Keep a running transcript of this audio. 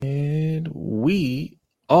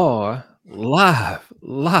are live.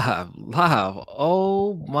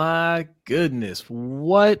 Oh my goodness.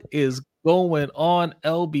 What is going on,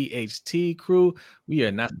 LBHT crew? We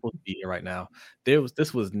are not supposed to be here right now.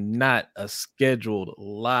 This was not a scheduled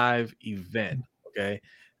live event. Okay.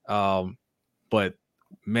 But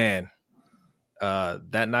man,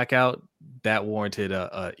 that knockout that warranted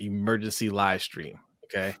a emergency live stream.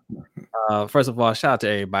 Okay. First of all, shout out to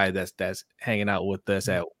everybody that's hanging out with us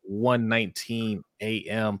at 1:19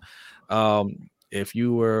 a.m. If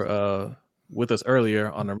you were with us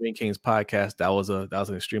earlier on the Ring Kings podcast, that was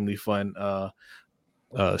an extremely fun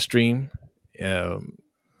stream. That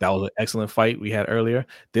was an excellent fight we had earlier.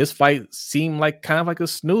 This fight seemed like kind of like a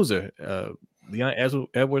snoozer. Leon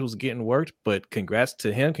Edwards was getting worked, but congrats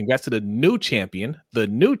to him. Congrats to the new champion,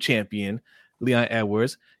 Leon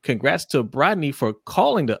Edwards. Congrats to Brodney for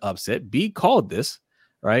calling the upset. B called this,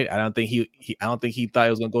 right? I don't think he thought it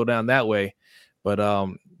was gonna go down that way, but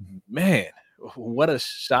man, what a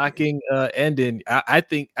shocking ending. I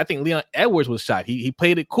think Leon Edwards was shocked. He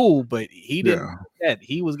played it cool, but he didn't.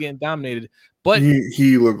 He was getting dominated. But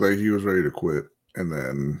he looked like he was ready to quit, and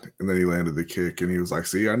then he landed the kick, and he was like,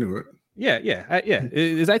 "See, I knew it." Yeah.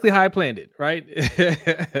 Exactly how I planned it, right?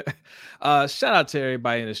 Shout out to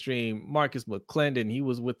everybody in the stream. Marcus McClendon, he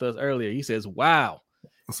was with us earlier. He says, "Wow."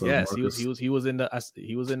 Yes, he was in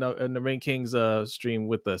the Ring Kings stream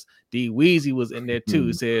with us. D Weezy was in there too.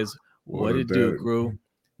 He says, "What it do, crew?"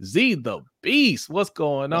 Z the Beast, what's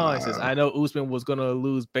going on? He says, "I know Usman was gonna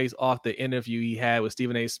lose based off the interview he had with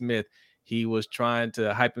Stephen A. Smith. He was trying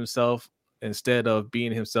to hype himself instead of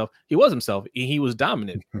being himself. He was himself. He was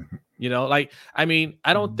dominant." You know, like, I mean,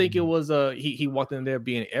 I don't think it was he walked in there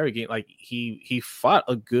being arrogant. Like he fought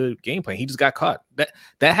a good game plan. He just got caught. That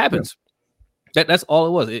happens. Yeah. That's all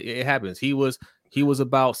it was. It happens. He was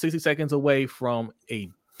about 60 seconds away from a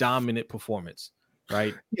dominant performance,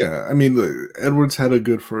 right? Yeah, I mean, Edwards had a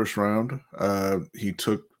good first round. He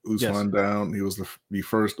took Usman down. He was the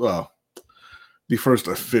first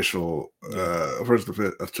official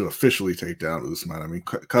to officially take down Usman. I mean,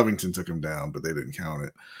 Covington took him down, but they didn't count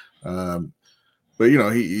it. But you know,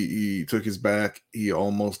 he took his back. He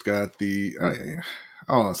almost got the.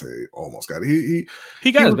 I don't want to say almost got it.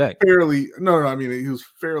 He got his back. I mean, he was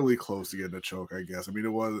fairly close to getting a choke, I guess. I mean,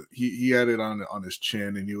 it was he had it on his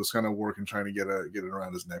chin, and he was kind of working, trying to get it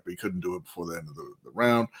around his neck, but he couldn't do it before the end of the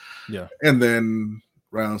round. Yeah. And then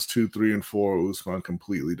rounds 2, 3, and 4, Usman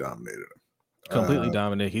completely dominated him.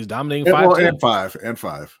 Dominated. He's dominating 5 and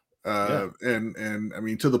 5. And I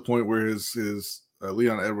mean, to the point where his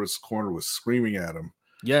Leon Edwards' corner was screaming at him.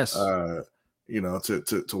 Yes. You know,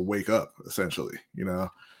 to wake up, essentially, you know,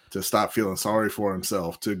 to stop feeling sorry for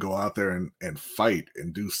himself, to go out there and fight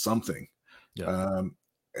and do something. Yeah.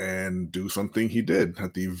 And do something he did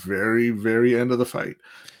at the very, very end of the fight.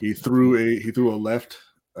 He threw a left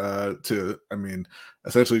to, I mean,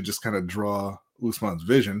 essentially just kind of draw Usman's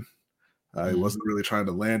vision. He wasn't really trying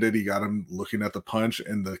to land it. He got him looking at the punch,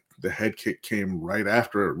 and the head kick came right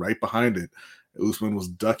after it, right behind it. Usman was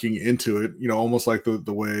ducking into it, you know, almost like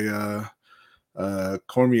the way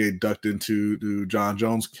Cormier ducked into John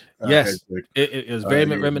Jones. Yes, it was very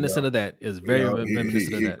reminiscent of that. It's very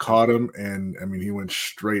reminiscent of that. He caught him, and I mean, he went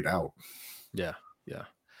straight out. Yeah.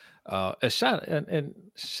 A shout out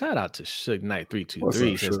to Suge Knight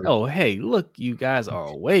 323. Says, "Oh, hey, look, you guys are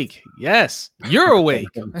awake. Yes, you're awake.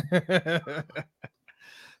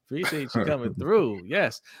 Appreciate you coming through.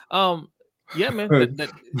 Yes. Yeah, man.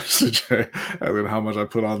 Mr. J, I mean, how much I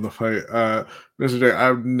put on the fight. Mr. J,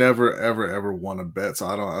 I've never ever won a bet, so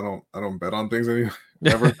I don't bet on things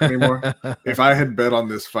anymore. If I had bet on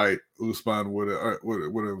this fight, Usman would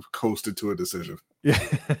have coasted to a decision. Yeah.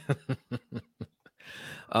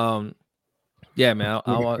 Yeah, man.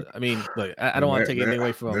 I mean, look, I don't want to take anything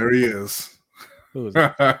away from him. There he is. Who is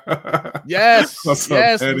it? Yes,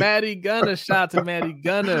 Matty Gunner. Shout out to Matty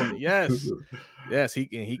Gunner. Yes,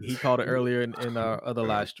 he called it earlier in our other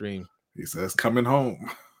live stream. He says, "Coming home."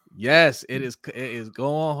 Yes, it is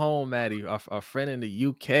going home, Matty, our friend in the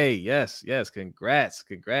UK. Yes, congrats.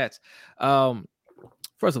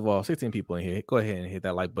 First of all, 16 people in here. Go ahead and hit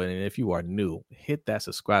that like button. And if you are new, hit that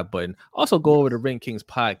subscribe button. Also, go over to Ring Kings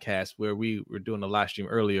podcast, where we were doing a live stream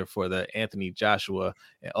earlier for the Anthony Joshua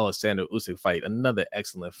and Alexander Usyk fight. Another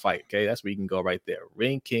excellent fight. Okay, that's where you can go right there.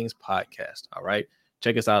 Ring Kings podcast. All right,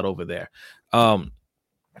 check us out over there.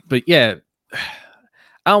 But yeah, I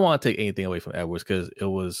don't want to take anything away from Edwards because it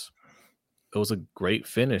was a great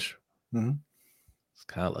finish. Mm-hmm.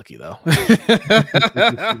 Kind of lucky though.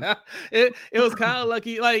 it was kind of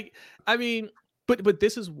lucky. Like, I mean, but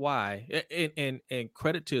this is why, and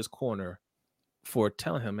credit to his corner. for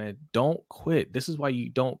telling him, man, don't quit. This is why you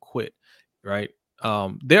don't quit, right?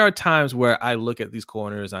 There are times where I look at these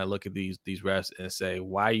corners, and I look at these refs and say,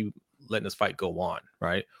 why are you letting this fight go on,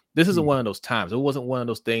 right? This isn't one of those times. It wasn't one of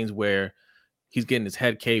those things where he's getting his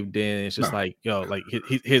head caved in. It's just like, like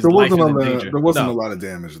his life is in danger. There wasn't a lot of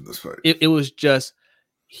damage in this fight. It was just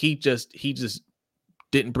he just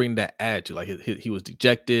didn't bring that attitude. Like he was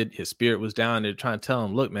dejected. His spirit was down. They're trying to tell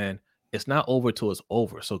him, look, man, it's not over till it's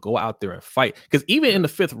over. So go out there and fight. Because even in the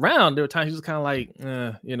 5th round, there were times he was kind of like,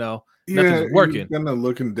 nothing's working. Kind of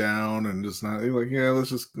looking down and just not like, let's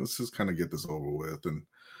just kind of get this over with.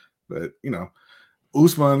 But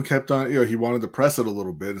Usman kept on, he wanted to press it a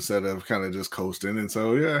little bit instead of kind of just coasting. And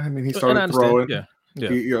so, he started throwing.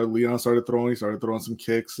 Yeah. Leon started throwing. He started throwing some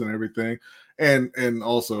kicks and everything. And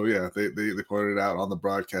also, they pointed it out on the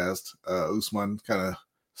broadcast. Usman kind of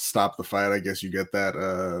stopped the fight. I guess you get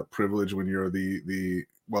that privilege when you're the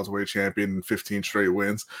welterweight champion, 15 straight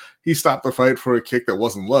wins. He stopped the fight for a kick that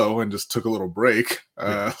wasn't low and just took a little break.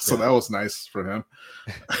 So that was nice for him.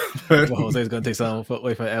 Jose's going to take something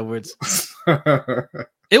away from Edwards.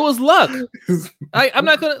 It was luck. I'm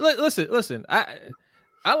not going to listen.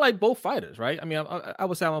 I like both fighters, right? I mean, I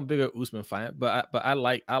would say I'm a bigger Usman fan, but I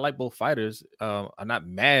like both fighters. I'm not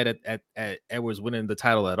mad at Edwards winning the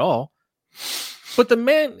title at all. But the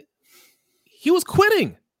man, he was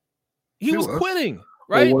quitting. He was quitting,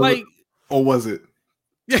 right? Or was it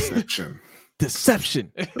deception?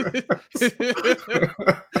 Deception. But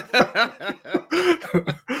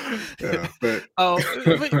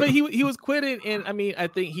he was quitting, and I mean, I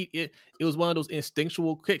think it was one of those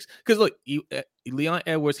instinctual kicks. Because look, Leon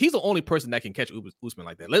Edwards, he's the only person that can catch Usman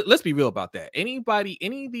like that. Let's be real about that. Anybody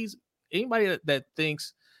that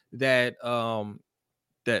thinks that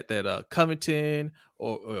Covington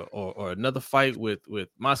or another fight with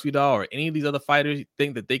Masvidal or any of these other fighters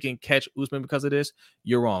think that they can catch Usman because of this,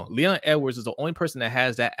 you're wrong. Leon Edwards is the only person that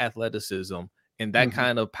has that athleticism and that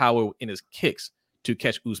kind of power in his kicks to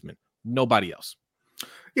catch Usman. Nobody else.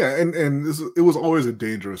 Yeah, and it was always a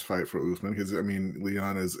dangerous fight for Usman because, I mean,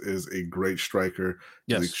 Leon is a great striker.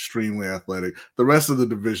 Yes. He's extremely athletic. The rest of the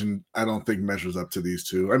division, I don't think, measures up to these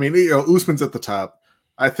two. I mean, Usman's at the top.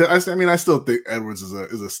 I still think Edwards is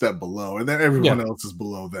a step below, and then everyone else is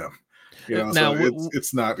below them. Now, so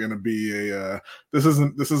it's not going to be this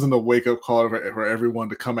isn't a wake up call for everyone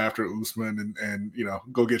to come after Usman and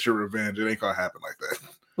go get your revenge. It ain't gonna happen like that.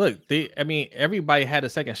 Look, everybody had a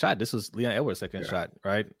second shot. This was Leon Edwards' second shot,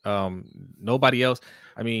 right? Nobody else.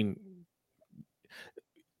 I mean,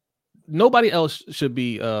 nobody else should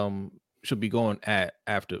be going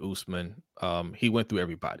after Usman. He went through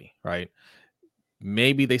everybody, right?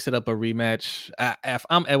 Maybe they set up a rematch. If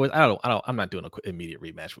I'm Edwards, I'm not doing an immediate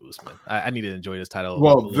rematch for Usman. I need to enjoy this title.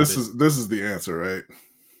 Well, this is the answer, right?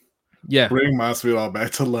 Yeah, bring Masvidal back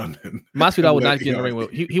to London. Masvidal would not get in the ring with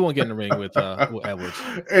he won't get in the ring with Edwards,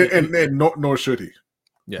 and nor should he.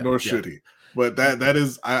 Yeah, nor should he. But that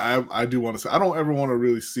is I do want to say I don't ever want to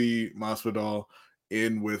really see Masvidal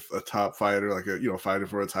in with a top fighter, like fighting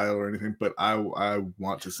for a title or anything, but I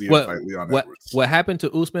want to see him fight Leon Edwards. What happened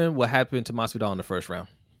to Usman? What happened to Masvidal in the first round?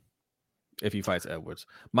 If he fights Edwards,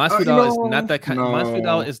 Masvidal is not that kind.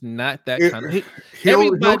 Masvidal is not that kind of.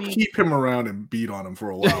 He'll keep him around and beat on him for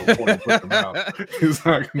a while before he puts him out. He's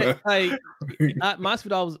not gonna.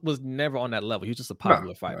 Masvidal was never on that level. He was just a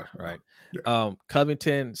popular fighter, right? Yeah.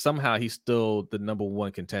 Covington, somehow he's still the number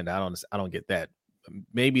one contender. I don't get that.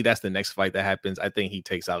 Maybe that's the next fight that happens. I think he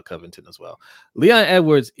takes out Covington as well. Leon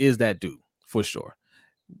Edwards is that dude for sure.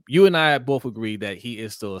 You and I both agree that he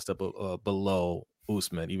is still a step below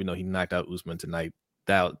Usman, even though he knocked out Usman tonight.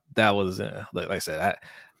 That was like I said, I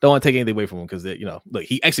don't want to take anything away from him because look,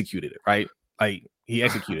 he executed it, right? Like he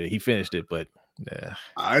executed it, he finished it, but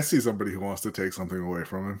I see somebody who wants to take something away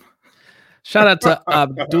from him. Shout out to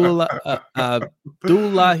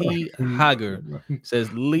Abdullahi Hager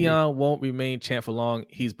says Leon won't remain champ for long.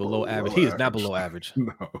 He's below average. He is not below average.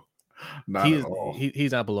 No, not at all.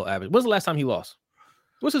 He's not below average. When's the last time he lost?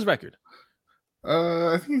 What's his record?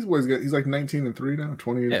 I think he's like 19-3 now,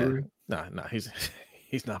 20-3. No, he's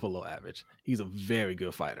not below average. He's a very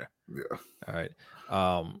good fighter. Yeah. All right.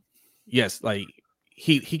 Yes, like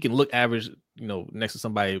he can look average, next to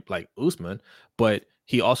somebody like Usman, but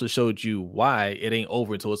he also showed you why it ain't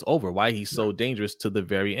over until it's over. Why he's so dangerous to the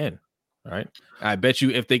very end. All right. I bet you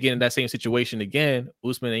if they get in that same situation again,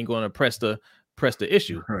 Usman ain't going to press the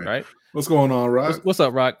issue. Right. What's going on, Rock? What's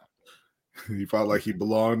up, Rock? He felt like he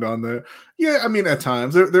belonged on there. Yeah, I mean, at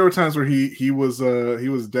times there were times where he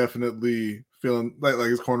was definitely feeling like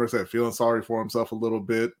his corner said, feeling sorry for himself a little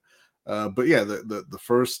bit. But yeah, the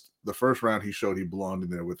first round he showed he belonged in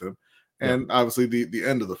there with him, and obviously the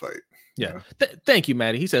end of the fight. Yeah. Thank you,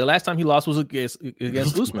 Maddie. He said the last time he lost was against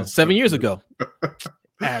Usman 7 years ago.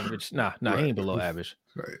 Average. Nah, right. He ain't below average.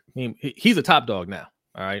 Right. He's a top dog now.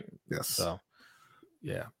 All right. Yes. So,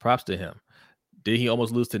 yeah, props to him. Did he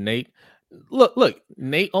almost lose to Nate? Look,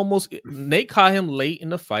 Nate caught him late in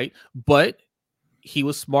the fight, but he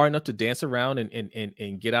was smart enough to dance around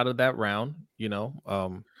and get out of that round, you know.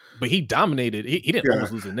 But he dominated. He didn't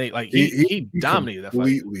almost lose to Nate. Like he dominated that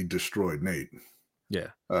fight. Completely destroyed Nate. Yeah.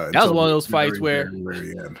 That was one of those fights where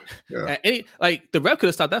very end. Yeah. At the ref could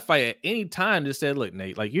have stopped that fight at any time. Just said, "Look,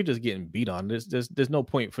 Nate, like you're just getting beat on. There's no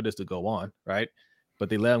point for this to go on, right?" But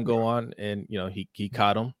they let him go on, and you know he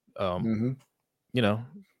caught him. You know,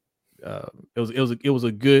 it was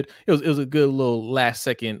a good little last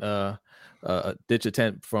second ditch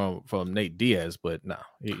attempt from Nate Diaz, but no,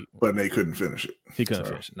 but Nate couldn't finish it. He couldn't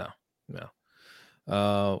finish it.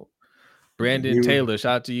 No. Brandon Taylor,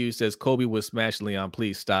 shout out to you, says Colby would smash Leon.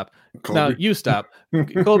 Please stop. Colby? Now you stop.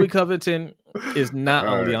 Colby Covington is not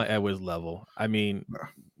on Leon Edwards level. I mean,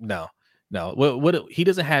 no. What he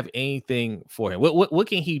doesn't have anything for him. What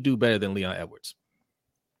can he do better than Leon Edwards?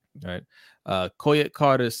 All right. Koyet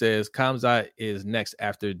Carter says Khamzat is next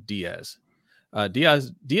after Diaz.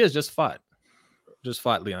 Diaz just fought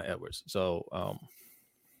Leon Edwards. So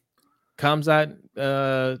Khamzat,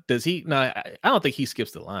 does he? No, I don't think he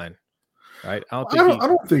skips the line. Right? I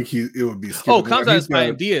don't think it would be. Khamzat is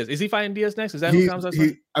fighting Diaz. Is he fighting Diaz next? Is that who Khamzat's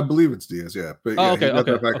fighting? I believe it's Diaz. Yeah, but yeah, okay.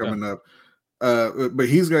 That fight coming up. But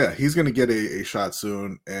he's gonna get a shot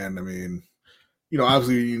soon, and I mean, you know,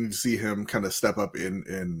 obviously you need to see him kind of step up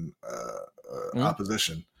in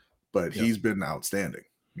opposition, but he's been outstanding.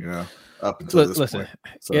 You know, up until this point.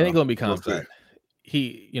 So, it ain't gonna be Khamzat.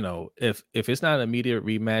 He, you know, if it's not an immediate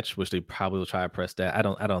rematch, which they probably will try to press that, I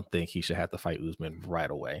don't think he should have to fight Usman right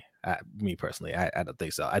away. Me personally, I don't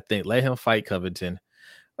think so. I think let him fight Covington.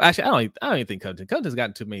 Actually, I don't even think Covington's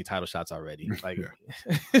gotten too many title shots already. Like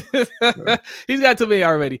he's got too many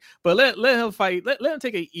already. But let him fight. Let him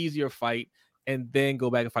take an easier fight and then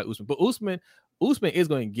go back and fight Usman. But Usman is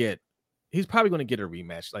going to get. He's probably going to get a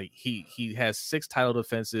rematch. Like he has 6 title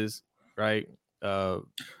defenses, right? They're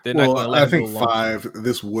not gonna let I think 5.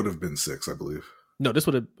 This would have been 6, I believe. No, this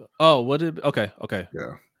would have. Oh, what did? Okay.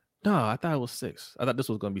 Yeah. No, I thought it was 6. I thought this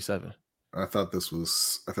was going to be 7. I thought this would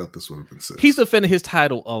have been 6. He's defending his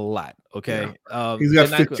title a lot. Okay. Yeah. He's got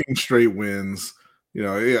 15 straight wins. You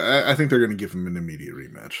know, yeah, I think they're going to give him an immediate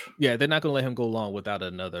rematch. Yeah, they're not going to let him go long without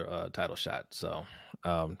another title shot. So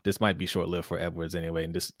this might be short lived for Edwards anyway.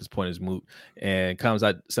 And this point is moot. And comes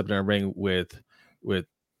out stepping in the ring with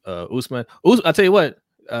Usman. I'll tell you what.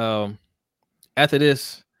 After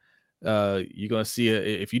this, you're gonna see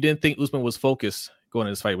if you didn't think Usman was focused going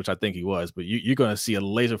into this fight, which I think he was, but you're gonna see a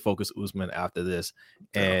laser focused Usman after this,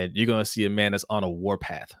 and you're gonna see a man that's on a war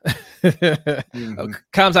path.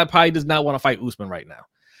 Khamzat probably does not want to fight Usman right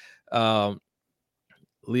now.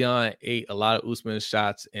 Leon ate a lot of Usman's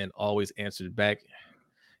shots and always answered back.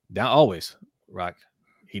 Not always, Rock.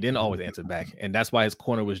 He didn't always answer back, and that's why his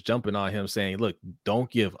corner was jumping on him, saying, "Look, don't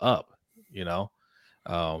give up." You know,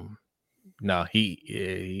 no,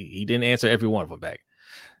 he didn't answer every one of them back.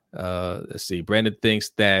 Let's see. Brandon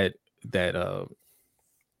thinks that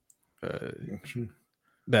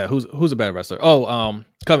who's a better wrestler? Oh,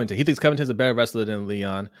 Covington. He thinks Covington's a better wrestler than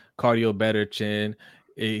Leon. Cardio better, chin.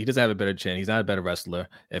 He doesn't have a better chin. He's not a better wrestler.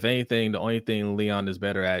 If anything, the only thing Leon is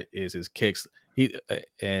better at is his kicks.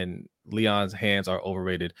 And Leon's hands are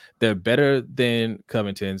overrated. They're better than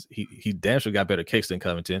Covington's. He damn sure got better kicks than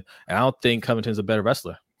Covington. And I don't think Covington's a better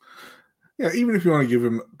wrestler. Yeah, even if you want to give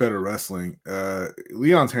him better wrestling,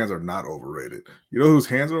 Leon's hands are not overrated. You know whose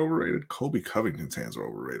hands are overrated? Colby Covington's hands are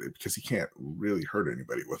overrated because he can't really hurt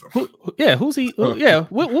anybody with them. Who's he?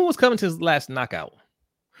 What was Covington's last knockout?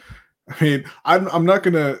 I mean, I'm not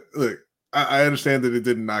gonna look. I understand that it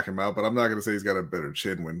didn't knock him out, but I'm not gonna say he's got a better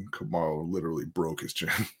chin when Kamaru literally broke his chin.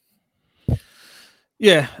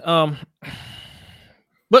 Yeah,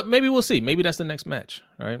 but maybe we'll see. Maybe that's the next match,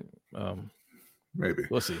 right? Maybe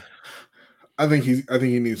we'll see. I think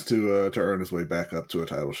he needs to earn his way back up to a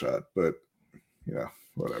title shot, but yeah,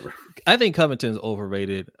 whatever. I think Covington's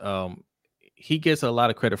overrated. He gets a lot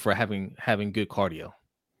of credit for having good cardio.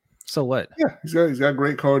 So what? Yeah, he's got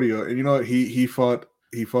great cardio, and you know what? He fought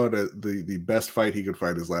at the best fight he could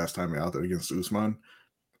fight his last time out there against Usman,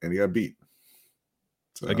 and he got beat.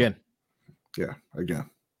 So, again. Yeah.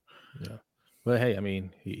 But hey, I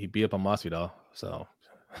mean, he beat up on Masvidal, so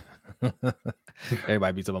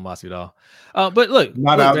everybody beats up on Masvidal. But look,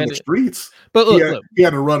 out in the streets. But look, he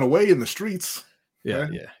had to run away in the streets. Yeah.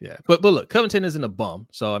 But look, Covington isn't a bum.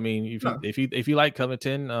 So I mean, if you like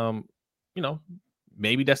Covington,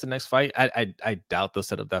 maybe that's the next fight. I doubt they'll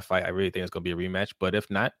set up that fight. I really think it's going to be a rematch. But if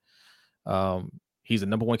not, he's a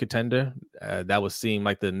number one contender. That would seem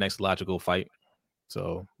like the next logical fight.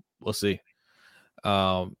 So we'll see.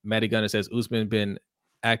 Matty Gunner says Usman been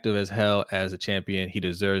active as hell as a champion. He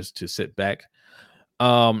deserves to sit back.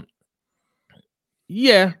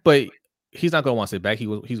 Yeah, but he's not going to want to sit back. He's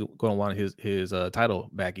going to want his title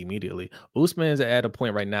back immediately. Usman is at a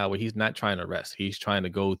point right now where he's not trying to rest. He's trying to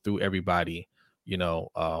go through everybody.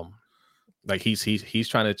 Like he's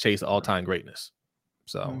trying to chase all-time greatness.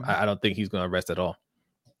 So I don't think he's going to rest at all.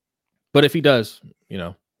 But if he does,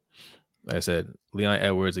 like I said, Leon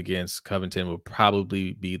Edwards against Covington will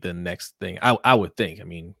probably be the next thing. I would think. I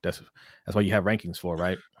mean, that's why you have rankings for,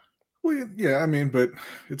 right? Well, yeah, I mean, but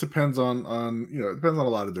it depends on it depends on a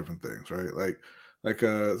lot of different things, right? Like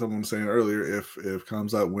someone was saying earlier, if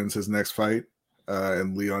Khamzat wins his next fight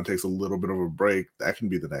and Leon takes a little bit of a break, that can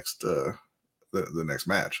be the next the next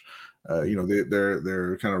match.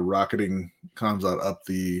 They're kind of rocketing Khamzat up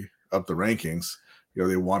the rankings.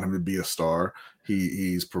 They want him to be a star.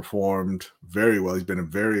 He's performed very well. He's been a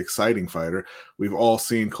very exciting fighter. We've all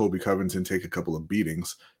seen Colby Covington take a couple of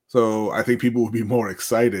beatings. So I think people would be more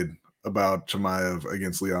excited about Chimaev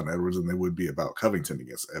against Leon Edwards than they would be about Covington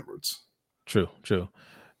against Edwards. True.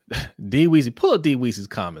 D Weezy, pull up D Weezy's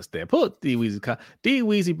comments there. Pull up D Weezy's comments. D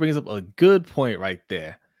Weezy brings up a good point right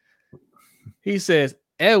there. He says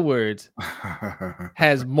Edwards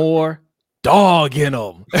has more dog in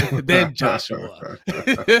him than Joshua.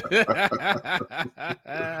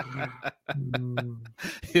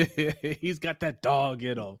 He's got that dog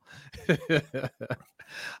in him.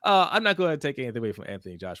 I'm not going to take anything away from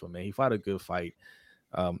Anthony Joshua, man. He fought a good fight.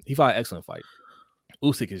 He fought an excellent fight.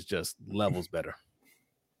 Usyk is just levels better.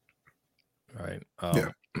 All right. Yeah.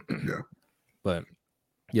 But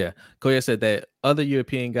yeah, Koya said that other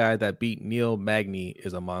European guy that beat Neil Magny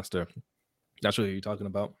is a monster. Not sure who you're talking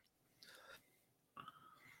about.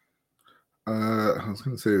 I was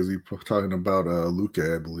going to say, is he talking about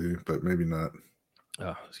Luca, I believe, but maybe not.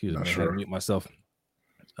 Oh, excuse me. Sure. I mute myself.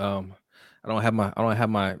 I don't have my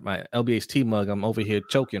LBHT mug. I'm over here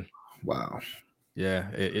choking. Wow. Yeah.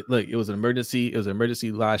 Look, it was an emergency. It was an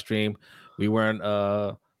emergency live stream. We weren't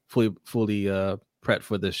fully prepped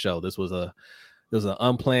for this show. This was an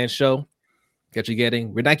unplanned show that you're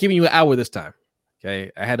getting. We're not giving you an hour this time.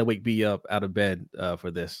 Okay. I had to wake B up out of bed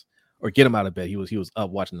for this, or get him out of bed. He was up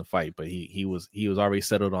watching the fight, but he was already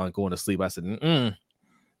settled on going to sleep. I said,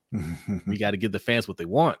 we got to give the fans what they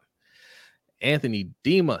want. Anthony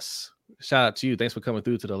Demas, shout out to you. Thanks for coming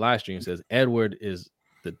through to the live stream. Says Edward is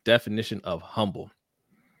the definition of humble.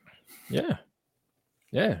 Yeah.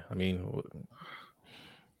 I mean,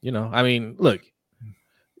 look,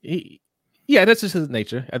 that's just his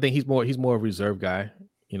nature. I think he's more a reserved guy,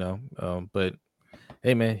 but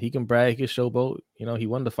hey man, he can brag, he can showboat, he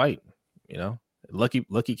won the fight,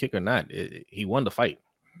 lucky kick or not, he won the fight,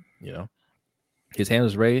 his hand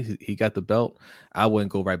was raised, he got the belt. I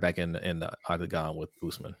wouldn't go right back in the octagon with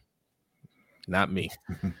Usman. Not me.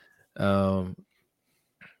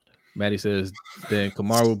 Maddie says, then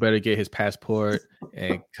Kamaru better get his passport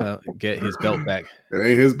and get his belt back. It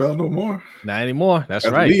ain't his belt no more. Not anymore. That's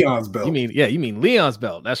right. Leon's belt. You mean Leon's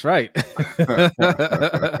belt. That's right.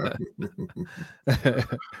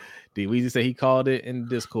 D Weezy said he called it in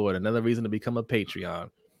Discord. Another reason to become a Patreon.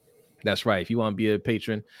 That's right. If you want to be a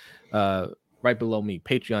patron, right below me,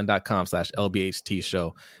 patreon.com/LBHT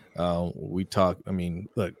show. We talk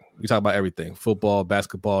about everything: football,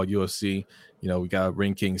 basketball, UFC. We got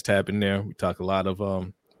Ring Kings tab in there. We talk a lot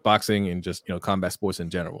of boxing and just combat sports in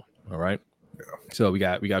general. All right. Yeah. So we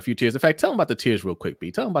got a few tiers. In fact, tell them about the tiers real quick,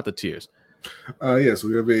 B. Tell them about the tiers. Yes,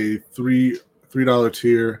 we have a $3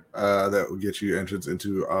 tier that will get you entrance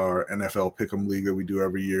into our NFL Pick'em League that we do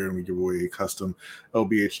every year, and we give away a custom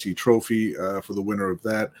LBHT trophy for the winner of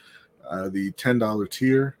that. The $10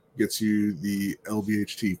 tier gets you the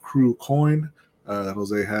LBHT Crew coin that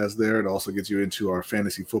Jose has there. It also gets you into our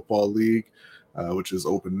Fantasy Football League, which is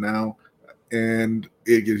open now. And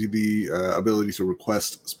it gives you the ability to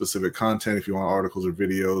request specific content. If you want articles or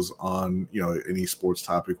videos on any sports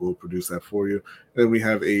topic, we'll produce that for you. And then we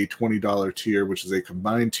have a $20 tier, which is a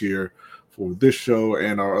combined tier for this show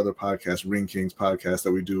and our other podcast, Ring Kings podcast,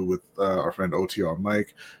 that we do with our friend OTR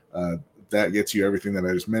Mike. That gets you everything that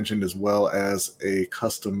I just mentioned, as well as a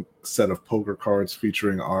custom set of poker cards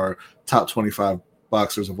featuring our top 25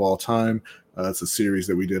 boxers of all time. It's a series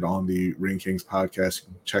that we did on the Ring Kings podcast. You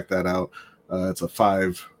can check that out. It's a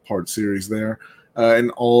 5-part series there.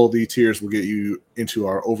 And all the tiers will get you into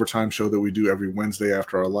our overtime show that we do every Wednesday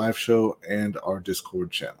after our live show and our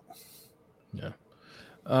Discord channel. Yeah.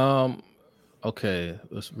 Okay,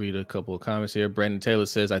 let's read a couple of comments here. Brandon Taylor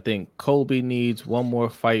says, I think Colby needs one more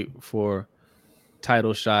fight for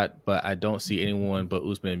title shot, but I don't see anyone but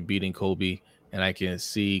Usman beating Colby, and I can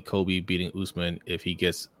see Colby beating Usman if he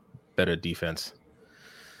gets better defense.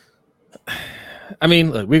 I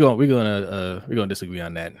mean, look, we're gonna disagree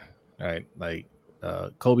on that. All right, like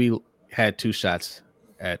Colby had 2 shots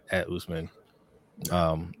at Usman,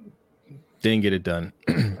 didn't get it done.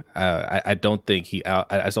 I don't think I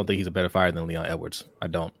just don't think he's a better fighter than Leon Edwards. I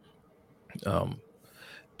don't.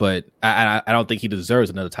 But I don't think he deserves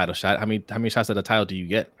another title shot. How many shots at the title do you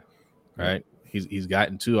get? Right, he's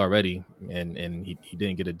gotten 2 already, and he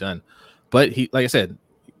didn't get it done. But he, like I said,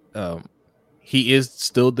 he is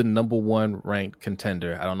still the number 1 ranked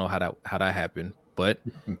contender. I don't know how that happened, but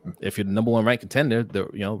if you're the number 1 ranked contender, the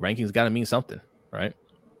rankings got to mean something, right?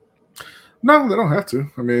 No, they don't have to.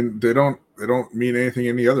 I mean, they don't mean anything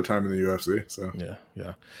any other time in the UFC. So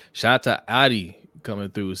yeah. Shout out to Adi coming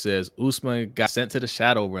through, says Usman got sent to the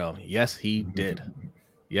shadow realm. Yes, he did.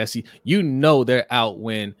 Yes, they're out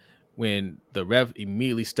when the ref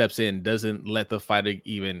immediately steps in, doesn't let the fighter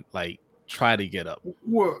even like try to get up.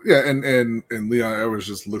 Well, yeah, and Leon Edwards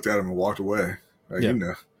just looked at him and walked away.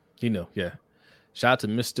 He knew. Yeah. Shout out to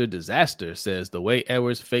Mr. Disaster, says the way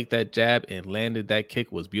Edwards faked that jab and landed that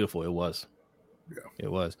kick was beautiful. It was. Yeah.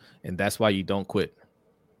 It was. And that's why you don't quit.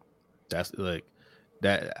 That's like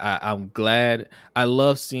that. I'm glad. I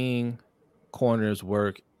love seeing corners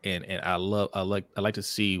work, and I like to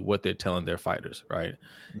see what they're telling their fighters, right?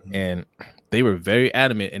 Mm-hmm. And they were very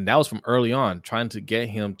adamant, and that was from early on, trying to get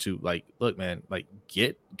him to like, look, man, like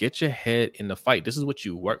get your head in the fight. This is what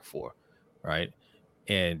you work for, right?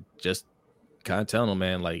 And just kind of telling him,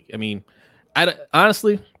 man, like, I mean,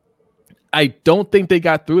 honestly, I don't think they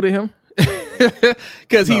got through to him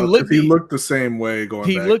because he looked the same way going.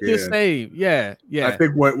 He looked the same, yeah. I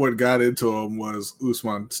think what got into him was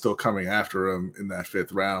Usman still coming after him in that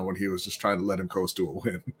 5th round when he was just trying to let him coast to a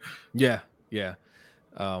win. Yeah.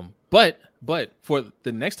 But for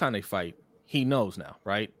the next time they fight, he knows now,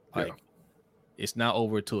 right? Like, it's not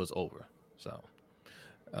over till it's over. So,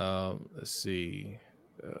 let's see.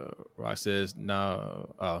 Rock says,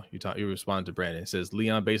 "No, you respond to Brandon." It says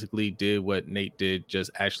Leon basically did what Nate did,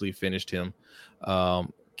 just actually finished him.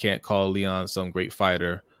 Can't call Leon some great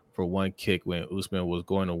fighter for one kick when Usman was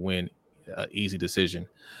going to win. Easy decision.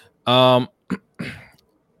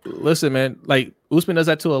 Listen, man, like Usman does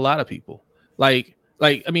that to a lot of people. Like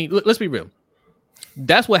I mean, let's be real.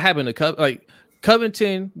 That's what happened to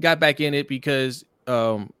Covington got back in it because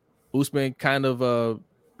Usman kind of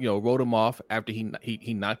wrote him off after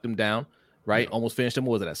he knocked him down, right? Yeah. Almost finished him.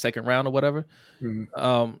 What was it, that 2nd round or whatever?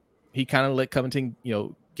 Mm-hmm. He kind of let Covington,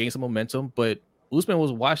 gain some momentum, but Usman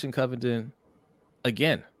was watching Covington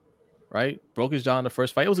again, right? Broke his jaw in the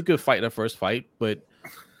first fight. It was a good fight in the first fight, but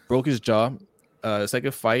broke his jaw. The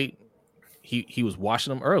second fight, he was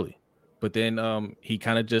watching him early, but then he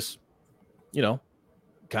kind of just, kind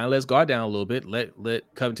of lets guard down a little bit,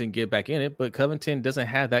 let Covington get back in it, but Covington doesn't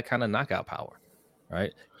have that kind of knockout power.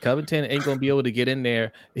 Right, Covington ain't gonna be able to get in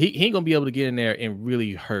there. He ain't gonna be able to get in there and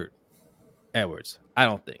really hurt Edwards. I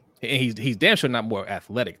don't think. And he's damn sure not more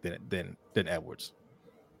athletic than Edwards.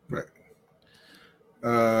 Right.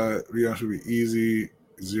 Leon should be easy,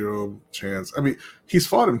 0 chance. I mean, he's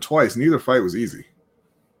fought him twice. Neither fight was easy.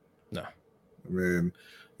 No. I mean,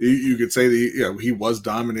 you could say that he was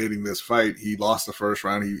dominating this fight. He lost the first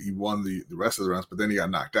round. He won the rest of the rounds, but then he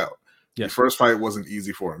got knocked out. Yeah. The first fight wasn't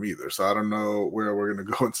easy for him either. So I don't know where we're going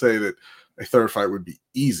to go and say that a 3rd fight would be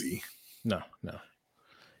easy. No.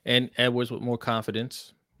 And Edwards with more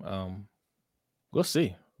confidence. We'll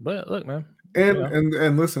see. But look, man.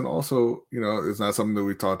 And listen, also, it's not something that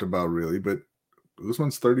we talked about really, but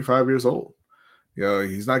Usman's 35 years old.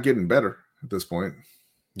 He's not getting better at this point.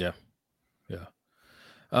 Yeah.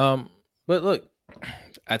 But look,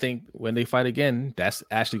 I think when they fight again, that's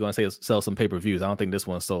actually going to sell some pay-per-views. I don't think this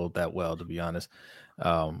one sold that well, to be honest.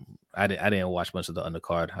 I didn't watch much of the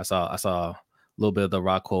undercard. I saw a little bit of the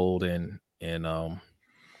Rockhold and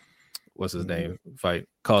what's his name fight,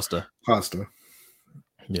 Costa.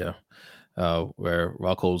 Yeah, where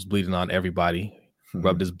Rockhold's bleeding on everybody.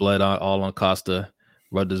 Rubbed his blood all on Costa.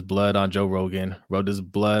 Rubbed his blood on Joe Rogan. Rubbed his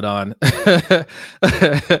blood on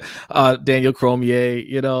Daniel Cormier.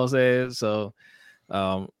 You know what I'm saying? So.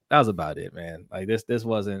 That was about it, man. Like this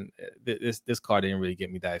wasn't this card didn't really get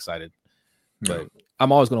me that excited. But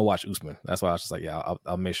I'm always gonna watch Usman. That's why I was just like, yeah,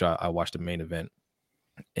 I'll make sure I watch the main event.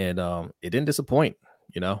 And it didn't disappoint,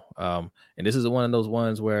 And this is one of those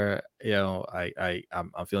ones where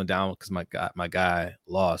I'm feeling down because my guy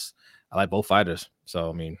lost. I like both fighters, so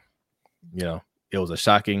I mean, it was a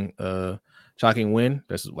shocking shocking win.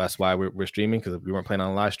 That's why we're streaming, because we weren't playing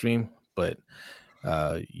on a live stream. But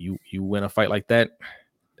you win a fight like that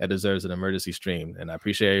deserves an emergency stream. And I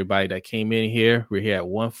appreciate everybody that came in here. We're here at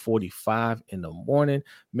 1:45 in the morning.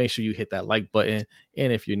 Make sure you hit that like button,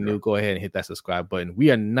 and if you're new, go ahead and hit that subscribe button. We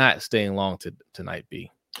are not staying long tonight, B.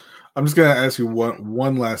 I'm just gonna ask you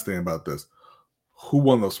one last thing about this. Who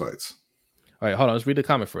won those fights? All right, hold on. Let's read the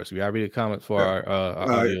comment first. We gotta read the comment for our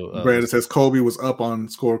audio. Brandon says Colby was up on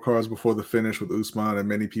scorecards before the finish with Usman, and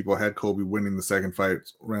many people had Colby winning the second fight,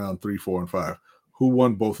 round 3, 4, and 5. Who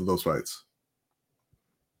won both of those fights?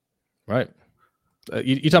 Right.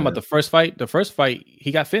 You talking about the first fight? The first fight,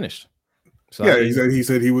 he got finished. So yeah, he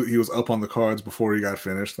said he was up on the cards before he got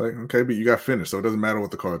finished. Like, okay, but you got finished, so it doesn't matter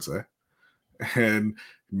what the cards say. And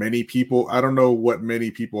many people, I don't know what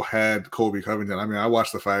many people had Colby Covington. I mean, I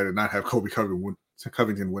watched the fight and not have Colby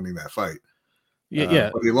Covington winning that fight. Yeah,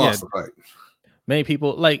 but he lost the fight. Many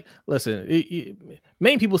people listen.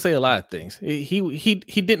 Many people say a lot of things. He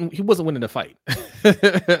wasn't winning the fight.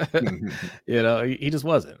 You know, he just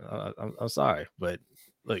wasn't. I'm sorry, but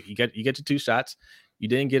look, you get your 2 shots. You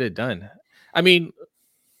didn't get it done. I mean,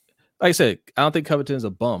 like I said, I don't think Covington's a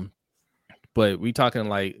bum, but you're talking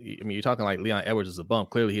like Leon Edwards is a bum.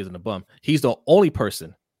 Clearly, he isn't a bum. He's the only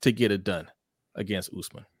person to get it done against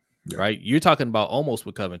Usman, right? You're talking about almost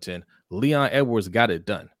with Covington. Leon Edwards got it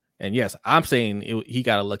done. And yes, I'm saying he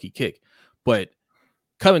got a lucky kick, but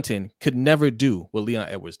Covington could never do what Leon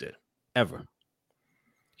Edwards did, ever.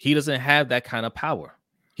 He doesn't have that kind of power.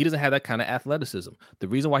 He doesn't have that kind of athleticism. The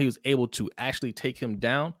reason why he was able to actually take him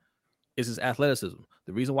down is his athleticism.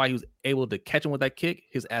 The reason why he was able to catch him with that kick,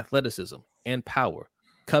 his athleticism and power.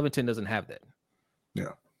 Covington doesn't have that.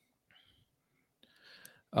 Yeah.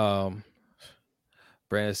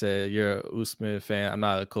 Brandon said, "You're a Usman fan. I'm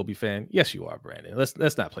not a Colby fan." Yes, you are, Brandon.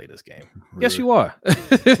 Let's not play this game. Really? Yes, you are.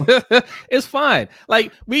 It's fine.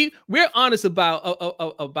 Like we're honest about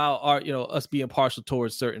our us being partial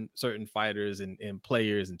towards certain fighters and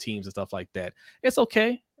players and teams and stuff like that. It's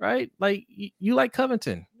okay, right? Like you like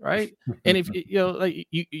Covington, right? And if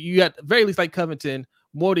you at the very least like Covington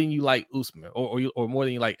more than you like Usman or more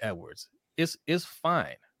than you like Edwards. It's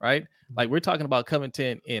fine. Right? Like we're talking about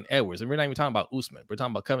Covington and Edwards, and we're not even talking about Usman. We're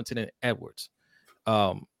talking about Covington and Edwards.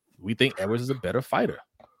 We think Edwards is a better fighter.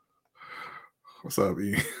 What's up,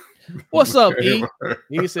 E? What's up, E?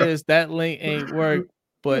 He says that link ain't work.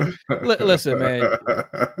 But listen, man.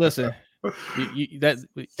 Listen.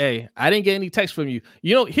 Hey, I didn't get any text from you.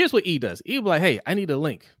 You know, here's what E does. E be like, hey, I need a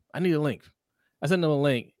link. I send him a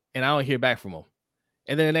link, and I don't hear back from him.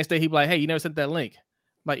 And then the next day he be like, hey, you never sent that link. I'm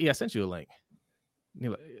like, yeah, I sent you a link.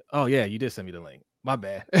 Like, oh yeah, you did send me the link. My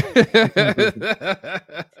bad.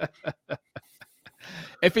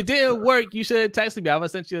 If it didn't work, you should have texted me. I would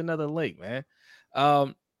have sent you another link, man.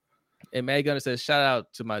 And Mag Gunner says, shout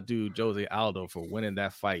out to my dude Jose Aldo for winning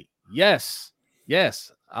that fight. Yes.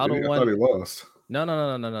 Aldo won. I thought he lost.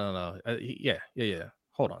 No. Yeah.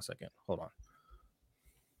 Hold on a second. Hold on.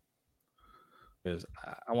 Because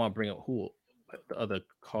I want to bring up the other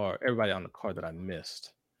card, everybody on the card that I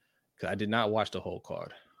missed. I did not watch the whole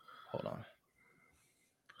card. Hold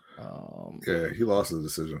on. Yeah, he lost the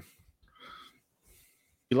decision.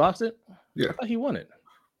 He lost it? Yeah. I thought he won it.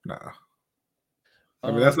 Nah. I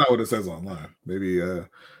mean, that's not what it says online. Maybe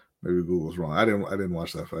Google's wrong. I didn't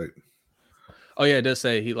watch that fight. Oh yeah, it does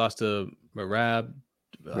say he lost to Merab.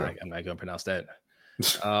 Yeah. I'm not gonna pronounce that.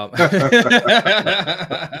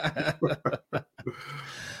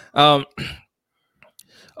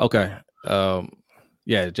 Okay.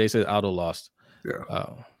 Yeah, Jay said Aldo lost.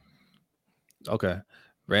 Yeah. Okay.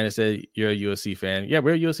 Brandon said you're a UFC fan. Yeah,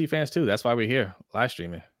 we're UFC fans too. That's why we're here live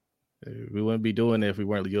streaming. We wouldn't be doing it if we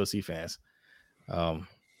weren't UFC fans. But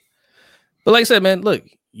like I said, man, look,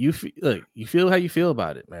 you feel how you feel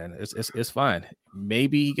about it, man. It's fine.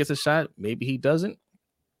 Maybe he gets a shot. Maybe he doesn't.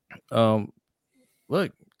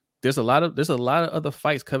 Look, there's a lot of other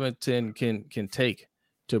fights Covington can take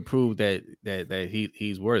to prove that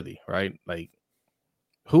he's worthy, right? Like,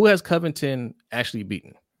 who has Covington actually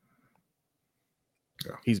beaten?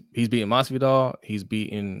 Yeah. He's beaten Masvidal. He's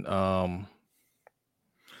beaten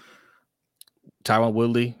Tyron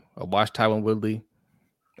Woodley. I watched Tyron Woodley.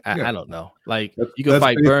 I don't know. Like, you can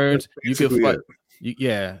fight Burns. You can fight.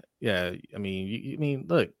 Yeah. I mean,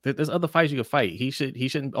 look, there's other fights you can fight. He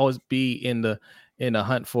shouldn't always be in the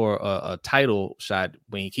hunt for a title shot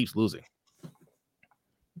when he keeps losing.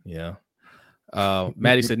 Yeah.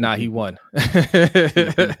 Maddie said, "Nah, he won." I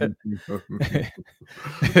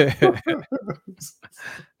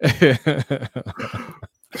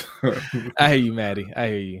hear you, Maddie. I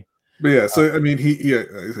hear you. But yeah, so I mean,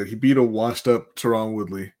 he beat a washed up Tyron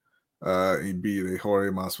Woodley, He beat a Jorge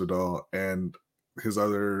Masvidal, and his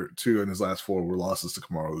other 2 in his last 4 were losses to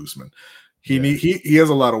Kamaru Usman. He has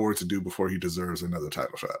a lot of work to do before he deserves another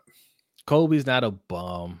title shot. Kobe's not a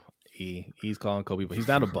bum. He's calling Kobe, but he's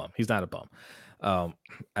not a bum. He's not a bum. I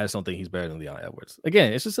just don't think he's better than Leon Edwards.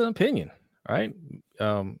 Again, it's just an opinion, right?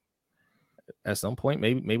 At some point,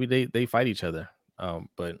 maybe they fight each other.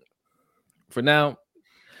 But for now,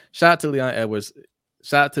 shout out to Leon Edwards.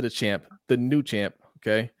 Shout out to the champ, the new champ.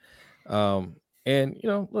 Okay. And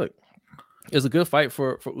look, it was a good fight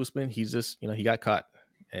for Usman. He's just, he got caught,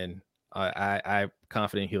 and I'm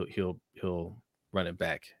confident he'll run it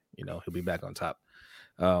back. He'll be back on top.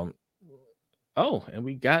 And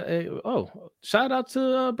we got shout out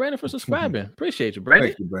to Brandon for subscribing. Appreciate you, Brandon.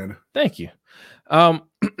 Thank you, Brandon. Thank you.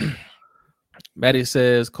 Maddie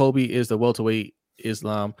says Kobe is the welterweight.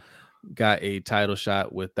 Islam got a title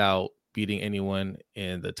shot without beating anyone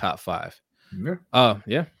in the top 5.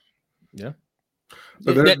 Yeah. Yeah.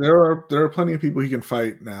 But there are plenty of people he can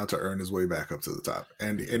fight now to earn his way back up to the top,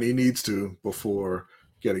 and he needs to before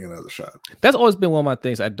getting another shot. That's always been one of my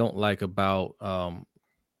things I don't like about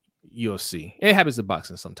UFC. It happens in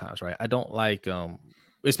boxing sometimes, right? I don't like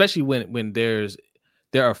especially when there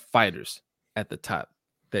are fighters at the top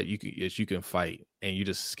that you can fight, and you're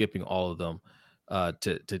just skipping all of them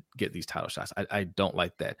to get these title shots. I don't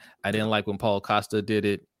like that. I didn't like when Paulo Costa did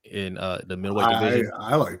it in the middleweight division.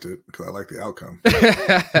 I liked it because I like the outcome.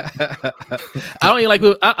 I don't even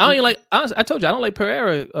like. Honestly, I told you I don't like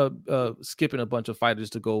Pereira skipping a bunch of fighters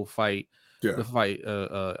to go fight. Yeah. To fight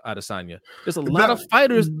Adesanya. There's a lot of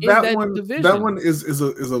fighters in that division. That one is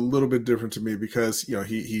a little bit different to me because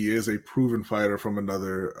he is a proven fighter from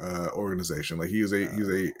another organization. Like he's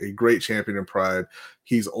a great champion in Pride.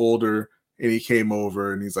 He's older, and he came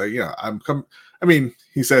over, and he's like, I'm coming. I mean,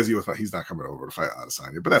 he says he's not coming over to fight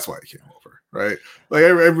Adesanya, but that's why he came over, right? Like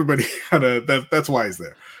everybody kind of that's why he's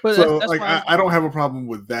there. But so that's I don't have a problem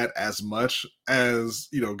with that as much as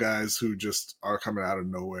guys who just are coming out of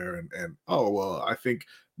nowhere and I think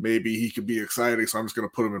maybe he could be exciting, so I'm just going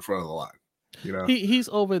to put him in front of the line. He's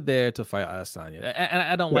over there to fight Adesanya, and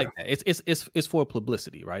I don't like that. It's for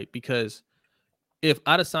publicity, right? Because if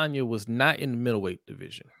Adesanya was not in the middleweight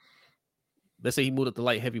division, let's say he moved up to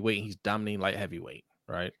light heavyweight and he's dominating light heavyweight,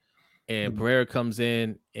 right? And Pereira comes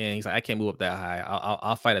in and he's like, I can't move up that high.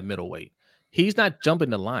 I'll fight at middleweight. He's not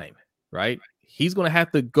jumping the line, right? He's going to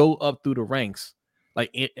have to go up through the ranks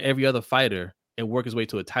like every other fighter and work his way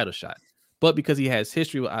to a title shot. But because he has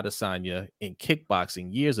history with Adesanya in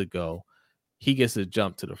kickboxing years ago, he gets to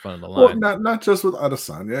jump to the front of the line. Well, not just with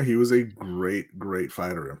Adesanya. He was a great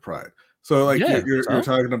fighter in Pride. So like you're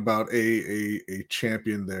talking about a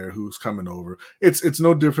champion there who's coming over. It's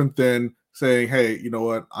no different than saying, hey, you know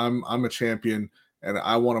what? I'm a champion and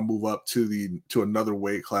I want to move up to another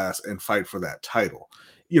weight class and fight for that title.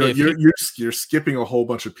 You're skipping a whole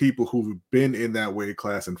bunch of people who've been in that weight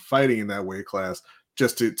class and fighting in that weight class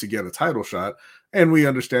just to get a title shot. And we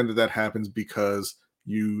understand that happens because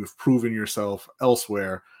you've proven yourself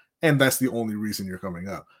elsewhere, and that's the only reason you're coming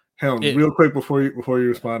up. Hell, real quick before you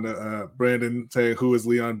respond to Brandon saying who is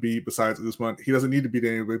Leon beat besides Usman, he doesn't need to beat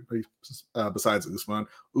anybody besides Usman.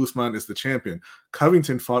 Usman is the champion.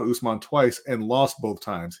 Covington fought Usman twice and lost both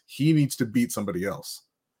times. He needs to beat somebody else.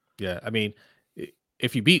 Yeah, I mean,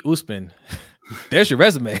 if you beat Usman, there's your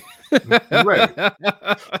resume. Right.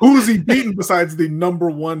 Who is he beaten besides the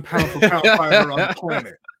number 1 pound for pound fighter on the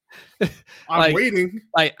planet? I'm waiting.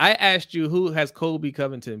 Like I asked you, who has Colby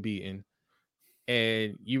Covington beaten?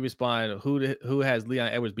 And you respond, who has Leon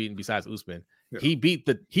Edwards beaten besides Usman? Yeah. He beat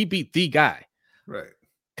the guy. Right.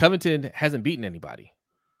 Covington hasn't beaten anybody.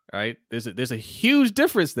 All right. There's a huge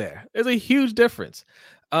difference there. There's a huge difference.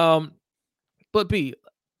 But B,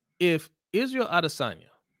 if Israel Adesanya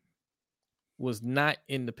was not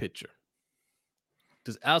in the picture,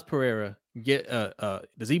 does Alex Pereira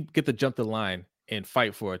does he get to jump the line and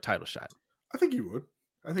fight for a title shot? I think he would.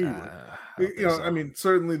 I mean,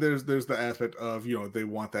 certainly there's the aspect of, they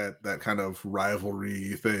want that kind of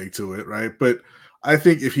rivalry thing to it, right? But I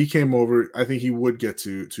think if he came over, I think he would get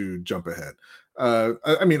to jump ahead.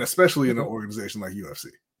 I mean, especially in an organization like UFC,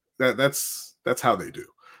 that's how they do.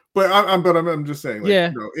 But I'm just saying,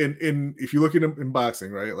 like, in if you look at him in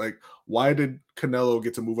boxing, right? Like, why did Canelo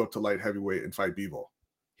get to move up to light heavyweight and fight Bivol?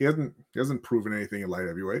 He hasn't proven anything in light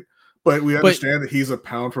heavyweight, but we understand that he's a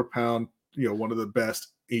pound for pound, one of the best.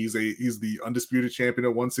 He's the undisputed champion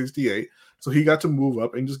at 168, so he got to move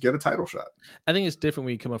up and just get a title shot. I think it's different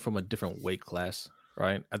when you come up from a different weight class,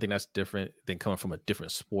 right? I think that's different than coming from a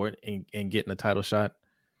different sport and getting a title shot.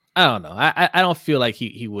 I don't know. I don't feel like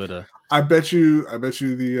he would have. I bet you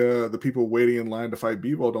the people waiting in line to fight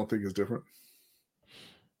Bebo don't think it's different.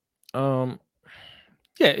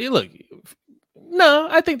 Yeah, look, no,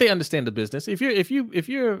 I think they understand the business. If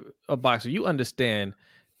you're a boxer, you understand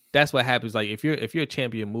that's what happens. Like if you're a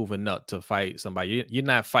champion moving up to fight somebody, you're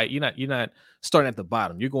not starting at the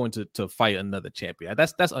bottom. You're going to fight another champion.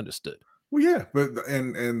 That's understood. Well, yeah, but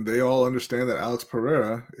and they all understand that Alex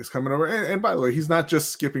Pereira is coming over. And by the way, he's not just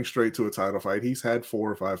skipping straight to a title fight. He's had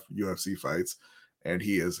 4 or 5 UFC fights, and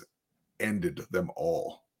he has ended them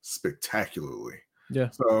all spectacularly. Yeah.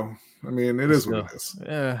 So I mean, it is what it is.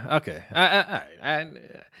 Yeah. Okay. I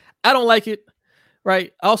don't like it.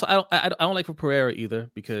 Right. Also, I don't like for Pereira either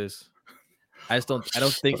because I don't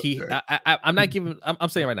think he. I'm not giving. I'm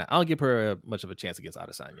saying right now, I don't give Pereira much of a chance against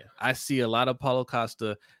Adesanya. I see a lot of Paulo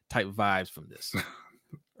Costa type vibes from this.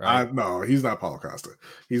 Right? No, he's not Paulo Costa.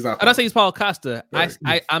 He's not. I'm not saying he's Paulo Costa.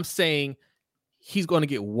 Right. I'm saying he's going to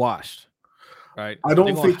get washed. Right. I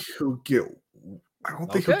don't think he'll get. I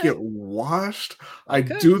don't think he'll get washed.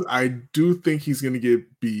 Okay. I do think he's going to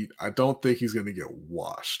get beat. I don't think he's going to get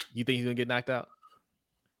washed. You think he's going to get knocked out?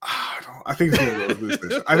 I think it's going to go to a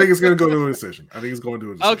decision. I think it's going to go to a decision. I think it's going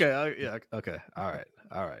to a decision. Okay. Yeah. Okay. All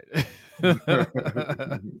right.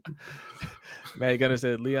 Man Gunner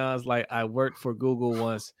said Leon's like, I worked for Google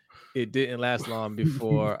once. It didn't last long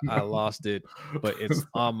before I lost it, but it's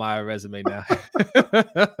on my resume now.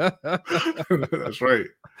 That's right.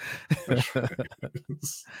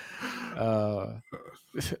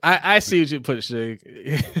 I see what you put,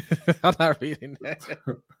 Shig. I'm not reading that.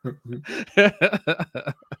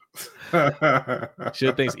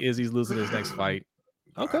 Shig thinks Izzy's losing his next fight.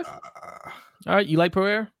 Okay. All right. You like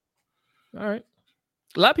Pereira? All right.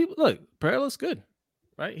 A lot of people look. Pereira looks good,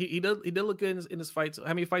 right? He did look good in his fights.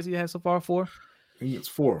 How many fights he had so far? 4. I think it's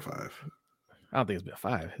 4 or 5. I don't think it's been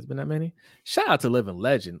 5. It's been that many. Shout out to Living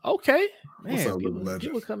Legend. Okay, man.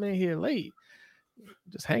 People come in here late,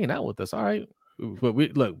 just hanging out with us. All right, but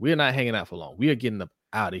we're not hanging out for long. We are getting up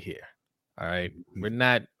out of here. All right, we're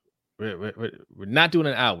not doing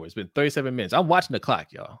an hour. It's been 37 minutes. I'm watching the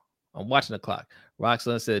clock, y'all. I'm watching the clock.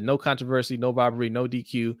 Roxanne said no controversy, no robbery, no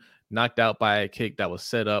DQ. Knocked out by a kick that was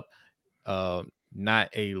set up, not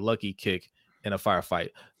a lucky kick in a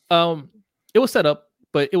firefight. It was set up,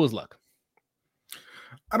 but it was luck.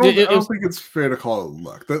 I don't think it's fair to call it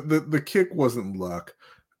luck. The kick wasn't luck.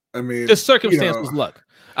 I mean, the circumstance was luck.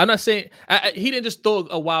 I'm not saying he didn't just throw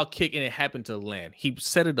a wild kick and it happened to land. He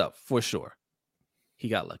set it up for sure. He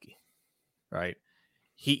got lucky, right?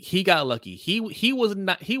 He got lucky. He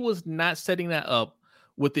was not setting that up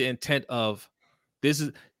with the intent of this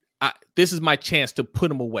is my chance to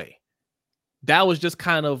put him away. That was just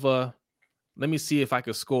kind of let me see if I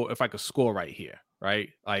could score right here, right?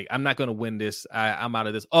 Like I'm not going to win this. I'm out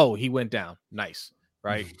of this. Oh, he went down. Nice,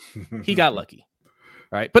 right? He got lucky,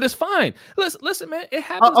 right? But it's fine. Listen, man, it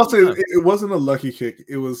happens. I'll say it wasn't a lucky kick.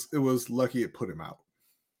 It was lucky it put him out.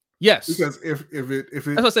 Yes, because if it that's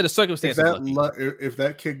what I said. The circumstance. If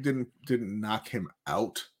that kick didn't knock him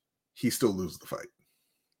out, he still loses the fight.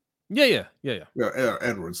 Yeah.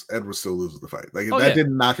 Edwards still loses the fight. Like if that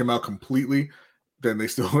didn't knock him out completely, then they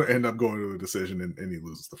still end up going to a decision and he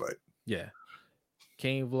loses the fight. Yeah.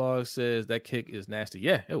 Kane Vlog says that kick is nasty.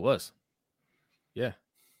 Yeah, it was. Yeah,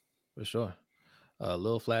 for sure.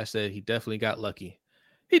 Lil Flash said he definitely got lucky.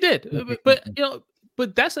 He did,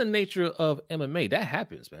 but that's the nature of MMA. That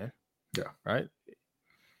happens, man. Yeah. Right.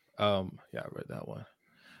 Yeah, I read that one.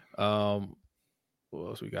 What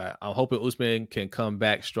else we got? I'm hoping Usman can come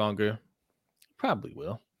back stronger. Probably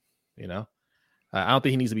will. I don't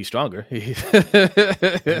think he needs to be stronger. He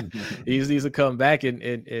just needs to come back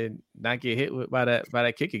and not get hit by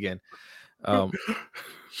that kick again. What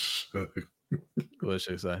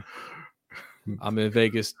should I say? I'm in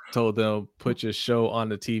Vegas. Told them put your show on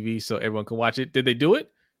the TV so everyone can watch it. Did they do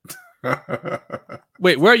it?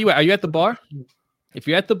 Wait, where are you at? Are you at the bar? If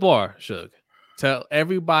you're at the bar, Suge, tell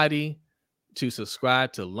everybody to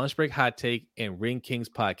subscribe to Lunch Break Hot Take and Ring Kings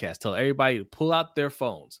podcast. Tell everybody to pull out their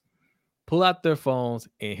phones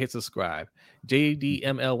and hit subscribe.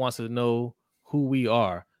 JDML wants to know who we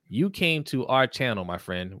are. You came to our channel, my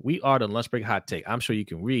friend. We are the Lunch Break Hot Take. I'm sure you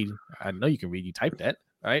can read. I know you can read. You typed that,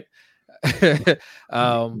 right?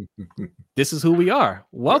 This is who we are.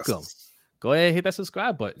 Welcome. Yes. Go ahead and hit that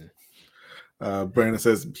subscribe button. Brandon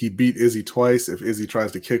says he beat Izzy twice. If Izzy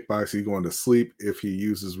tries to kickbox, he's going to sleep. If he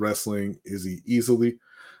uses wrestling, Izzy easily.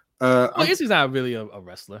 Izzy's not really a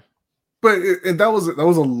wrestler. But that was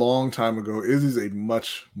a long time ago. Izzy's a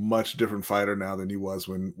much different fighter now than he was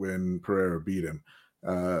when Pereira beat him.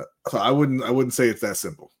 So I wouldn't say it's that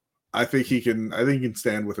simple. I think he can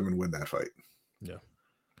stand with him and win that fight. Yeah.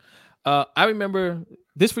 I remember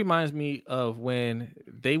this reminds me of when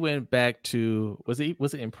they went back to was it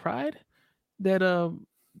in Pride that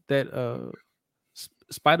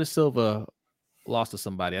Spider Silva lost to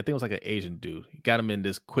somebody. I think it was like an Asian dude. He got him in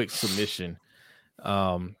this quick submission.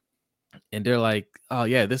 And they're like, oh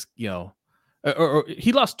yeah, this, or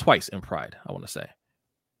he lost twice in Pride, I want to say.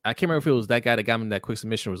 I can't remember if it was that guy that got him in that quick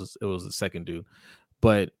submission or it was the second dude.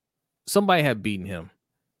 But somebody had beaten him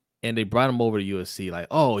and they brought him over to UFC like,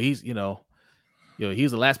 oh, he's, he's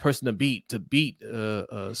the last person to beat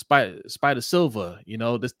Spider Silva.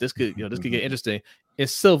 This could get interesting. And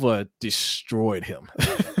Silva destroyed him.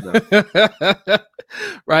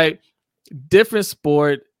 Right? Different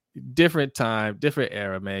sport, different time, different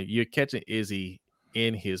era, man. You're catching Izzy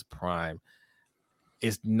in his prime.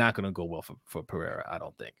 It's not going to go well for Pereira, I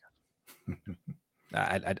don't think.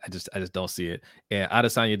 I just don't see it. And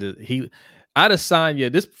Adesanya,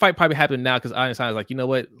 this fight probably happened now because Adesanya's like, you know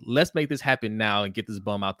what? Let's make this happen now and get this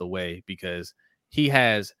bum out the way because he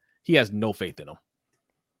has no faith in him,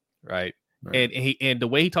 right? And the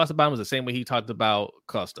way he talks about him is the same way he talked about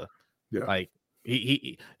Costa. Yeah. Like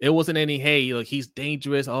he it wasn't any hey, look, he's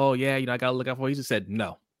dangerous. Oh yeah, I gotta look out for him. He just said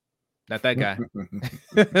no, not that guy.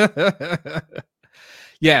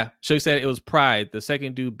 Yeah, so he said it was Pride. The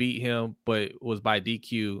second dude beat him, but it was by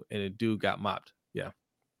DQ, and the dude got mopped. Yeah.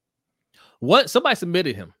 What? Somebody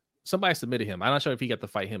submitted him. I'm not sure if he got to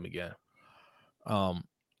fight him again.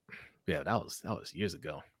 Yeah, that was years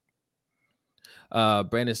ago.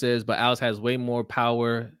 Brandon says, but Alex has way more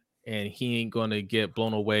power, and he ain't gonna get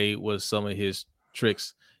blown away with some of his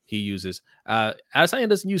tricks he uses. Adesanya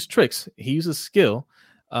doesn't use tricks; he uses skill.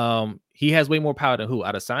 He has way more power than who?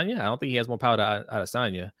 Adesanya? I don't think he has more power than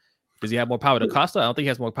Adesanya. Does he have more power than Costa? I don't think he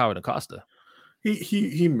has more power than Costa.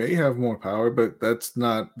 He may have more power, but that's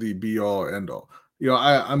not the be all end all.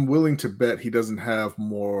 I'm willing to bet he doesn't have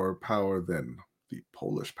more power than the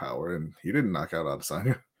Polish power, and he didn't knock out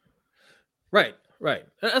Adesanya. Right.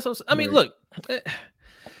 That's what I mean. Look,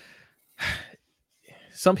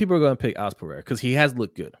 some people are going to pick Alex Pereira because he has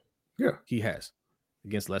looked good. Yeah, he has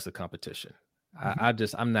against lesser competition. I'm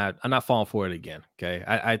not falling for it again. Okay.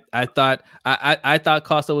 I thought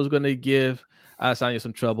Costa was going to give Adesanya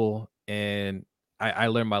some trouble, and I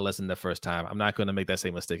learned my lesson the first time. I'm not going to make that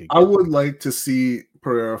same mistake again. I would like to see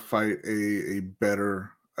Pereira fight a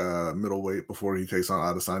better middleweight before he takes on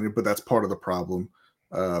Adesanya, but that's part of the problem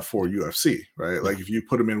for UFC, right? Yeah. Like if you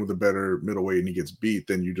put him in with a better middleweight and he gets beat,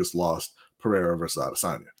 then you just lost Pereira versus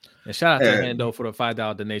Adesanya. And shout out to Hendo for the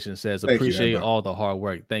 $5 donation. Says appreciate all the hard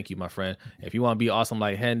work. Thank you, my friend. If you want to be awesome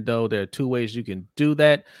like Hendo, there are two ways you can do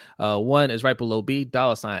that. One is right below B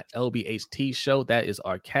 $LBHT show. That is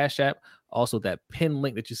our Cash App. Also, that pin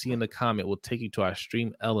link that you see in the comment will take you to our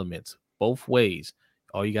stream elements. Both ways.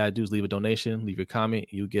 All you gotta do is leave a donation, leave your comment.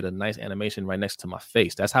 You get a nice animation right next to my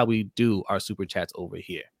face. That's how we do our super chats over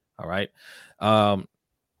here. All right.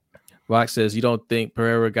 Rock says, you don't think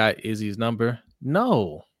Pereira got Izzy's number?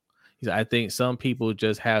 No. He said, I think some people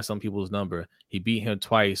just have some people's number. He beat him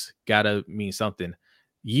twice. Gotta mean something.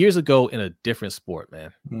 Years ago in a different sport,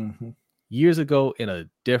 man. Mm-hmm. Years ago in a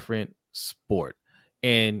different sport.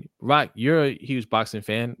 And Rock, you're a huge boxing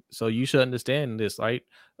fan, so you should understand this, right?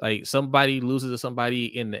 Like somebody loses to somebody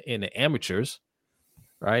in the amateurs,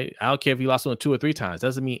 right? I don't care if you lost one 2 or 3 times.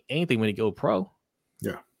 Doesn't mean anything when you go pro.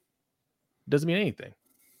 Yeah. Doesn't mean anything.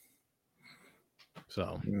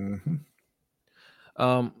 So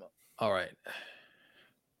all right.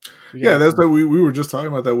 Yeah, that's what we were just talking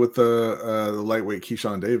about that with the lightweight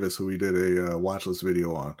Keyshawn Davis, who we did a watch list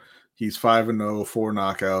video on. He's 5-0, 4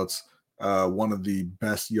 knockouts. One of the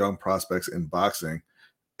best young prospects in boxing,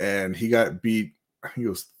 and he got beat, I think it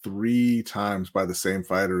was 3 times by the same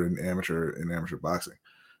fighter in amateur boxing.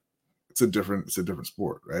 It's a different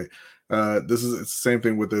sport, right? It's the same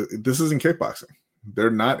thing with this isn't kickboxing. They're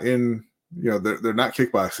not in, they're not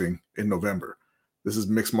kickboxing in November. This is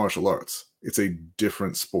mixed martial arts. It's a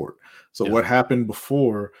different sport. So what happened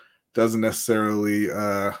before doesn't necessarily,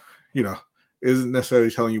 isn't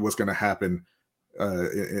necessarily telling you what's going to happen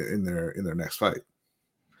in their next fight.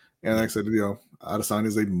 And like I said, Adesanya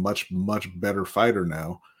is a much better fighter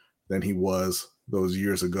now than he was those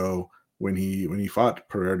years ago when he fought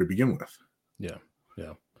Pereira to begin with. Yeah.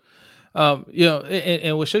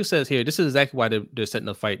 And what Shook says here, this is exactly why they're setting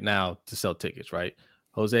the fight now to sell tickets, right?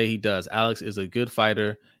 Jose, he does. Alex is a good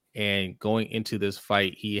fighter, and going into this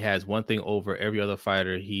fight, he has one thing over every other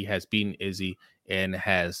fighter. He has beaten Izzy and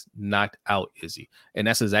has knocked out Izzy, and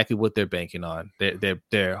that's exactly what they're banking on.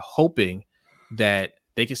 They're hoping that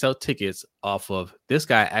they can sell tickets off of this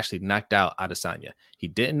guy actually knocked out Adesanya. He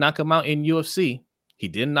didn't knock him out in UFC. He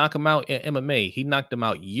didn't knock him out in MMA. He knocked him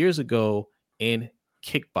out years ago in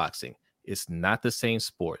kickboxing. It's not the same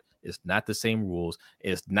sport. It's not the same rules.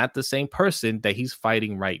 It's not the same person that he's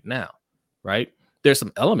fighting right now, right? There's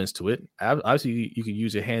some elements to it. Obviously, you can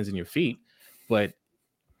use your hands and your feet, but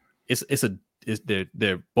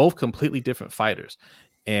they're both completely different fighters,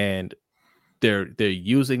 and they're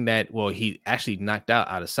using that. Well, he actually knocked out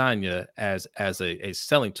Adesanya as a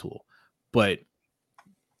selling tool, but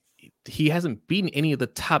he hasn't beaten any of the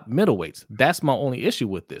top middleweights. That's my only issue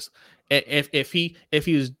with this. If he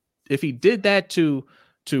did that to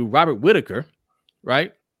Robert Whittaker,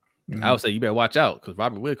 right? Mm-hmm. I would say you better watch out because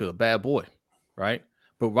Robert Whittaker is a bad boy, right?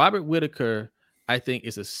 But Robert Whittaker, I think,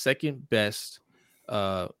 is the second best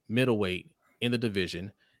middleweight in the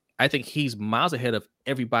division. I think he's miles ahead of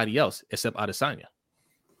everybody else except Adesanya,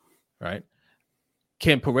 right?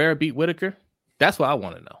 Can Pereira beat Whittaker? That's what I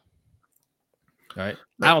want to know. Right?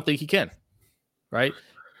 I don't think he can. Right?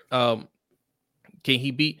 Can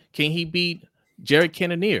he beat Jared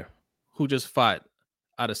Cannonier, who just fought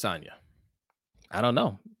Adesanya? I don't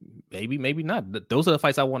know. Maybe not. Those are the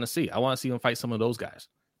fights I want to see. I want to see him fight some of those guys.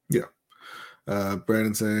 Yeah.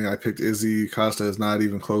 Brandon saying, I picked Izzy. Costa is not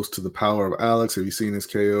even close to the power of Alex. Have you seen his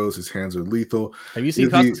KOs? His hands are lethal. Have you seen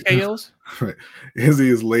Costa's KOs? Right. Izzy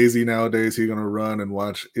is lazy nowadays. He's going to run and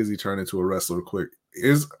watch Izzy turn into a wrestler quick.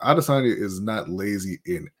 Adesanya is not lazy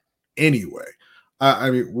in any way.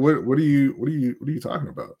 I mean, what are you talking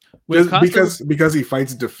about? Because he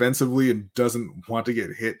fights defensively and doesn't want to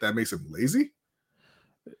get hit, that makes him lazy?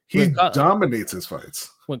 He dominates his fights.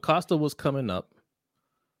 When Costa was coming up,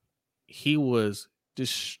 he was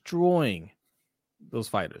destroying those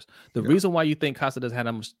fighters. The reason why you think Costa doesn't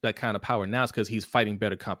have that kind of power now is because he's fighting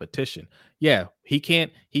better competition. Yeah, he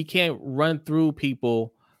can't run through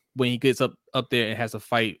people when he gets up there and has to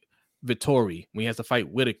fight Vettori, when he has to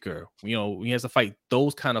fight Whittaker, when he has to fight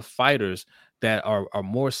those kind of fighters that are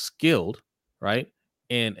more skilled, right?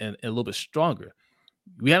 And a little bit stronger.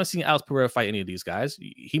 We haven't seen Alex Pereira fight any of these guys.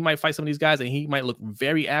 He might fight some of these guys and he might look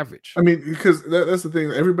very average. I mean, because that's the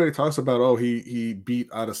thing. Everybody talks about, oh, he beat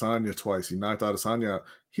Adesanya twice. He knocked Adesanya out.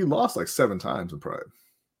 He lost like 7 times in Pride.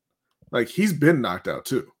 Like, he's been knocked out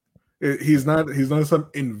too. He's not some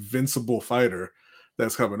invincible fighter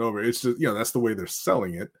that's coming over. It's just, that's the way they're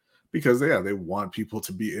selling it because they want people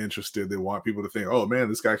to be interested. They want people to think, oh man,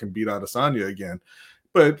 this guy can beat Adesanya again.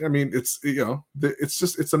 But I mean, it's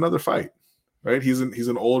it's another fight. Right, he's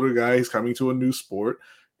an older guy. He's coming to a new sport,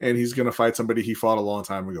 and he's going to fight somebody he fought a long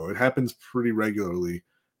time ago. It happens pretty regularly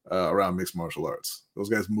around mixed martial arts. Those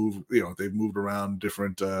guys move. They've moved around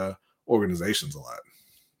different organizations a lot.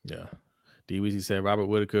 Yeah, D-Weezy said Robert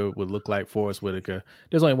Whittaker would look like Forrest Whitaker.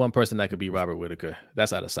 There's only one person that could beat Robert Whittaker.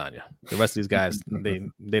 That's Adesanya. The rest of these guys,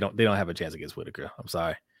 they don't have a chance against Whittaker. I'm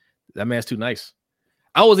sorry, that man's too nice.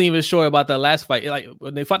 I wasn't even sure about that last fight. Like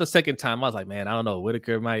when they fought the second time, I was like, man, I don't know.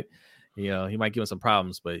 Whittaker might. He might give him some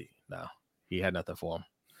problems, but no, he had nothing for him.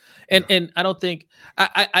 And I don't think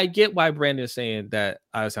I get why Brandon is saying that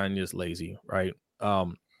Adesanya is lazy, right?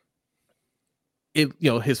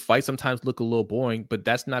 His fights sometimes look a little boring, but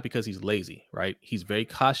that's not because he's lazy, right? He's very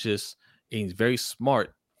cautious and he's very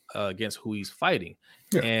smart against who he's fighting.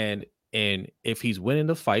 Yeah. And if he's winning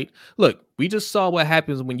the fight, look, we just saw what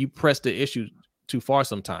happens when you press the issue too far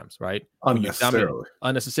sometimes, right?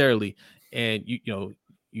 Unnecessarily, and you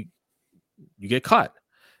get caught.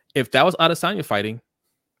 If that was Adesanya fighting,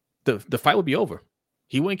 the fight would be over.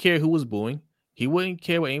 He wouldn't care who was booing. He wouldn't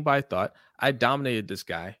care what anybody thought. I dominated this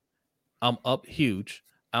guy. I'm up huge.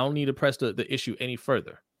 I don't need to press the issue any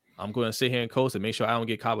further. I'm going to sit here and coast and make sure I don't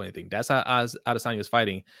get caught with anything. That's how Adesanya is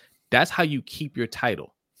fighting. That's how you keep your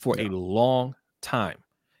title for a long time.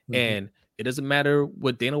 Mm-hmm. And it doesn't matter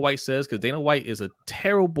what Dana White says, because Dana White is a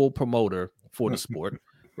terrible promoter for the sport,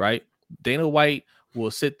 right? Dana White will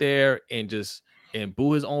sit there and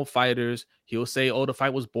boo his own fighters. He'll say, oh, the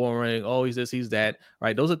fight was boring. Oh, he's this, he's that.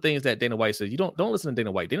 Right? Those are things that Dana White says. You don't listen to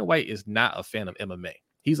Dana White. Dana White is not a fan of MMA.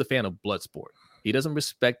 He's a fan of blood sport. He doesn't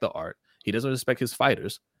respect the art. He doesn't respect his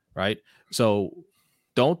fighters. Right? So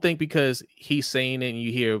don't think because he's saying it and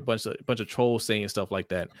you hear a bunch of trolls saying stuff like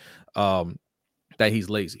that, that he's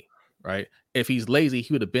lazy. Right? If he's lazy,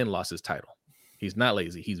 he would have been lost his title. He's not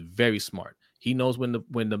lazy. He's very smart. He knows when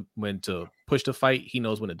to push the fight. He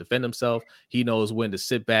knows when to defend himself. He knows when to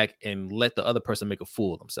sit back and let the other person make a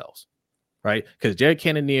fool of themselves, right? Because Jared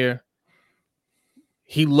Cannonier,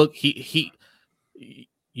 you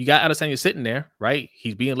got Adesanya sitting there, right?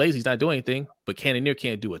 He's being lazy. He's not doing anything, but Cannonier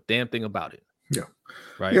can't do a damn thing about it. Yeah,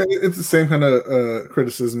 right. Yeah, it's the same kind of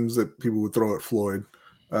criticisms that people would throw at Floyd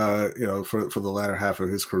for the latter half of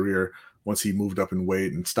his career, once he moved up in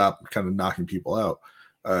weight and stopped kind of knocking people out.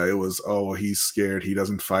 It was, oh, he's scared, he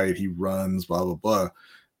doesn't fight, he runs, blah, blah, blah.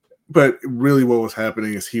 But really what was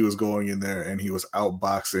happening is he was going in there and he was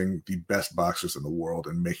outboxing the best boxers in the world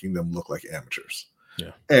and making them look like amateurs.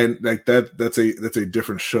 Yeah. And like that's a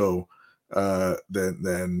different show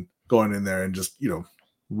than going in there and just,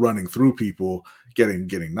 running through people, getting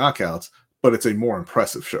knockouts, but it's a more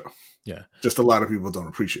impressive show. Yeah. Just a lot of people don't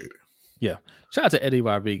appreciate it. Yeah. Shout out to Eddie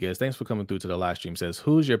Rodriguez. Thanks for coming through to the live stream. Says,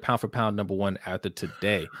 who's your pound for pound number one after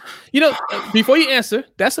today? Before you answer,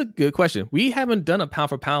 that's a good question. We haven't done a pound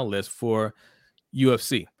for pound list for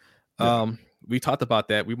UFC. Yeah. We talked about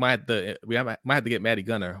that. We might have to get Matty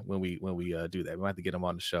Gunner when we do that. We might have to get him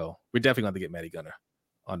on the show. We're definitely going to get Matty Gunner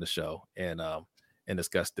on the show and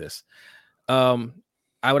discuss this.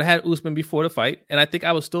 I would have had Usman before the fight, and I think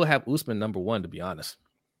I would still have Usman number one, to be honest.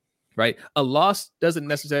 Right? A loss doesn't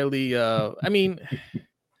necessarily. I mean,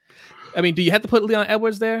 do you have to put Leon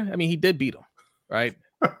Edwards there? I mean, he did beat him, right?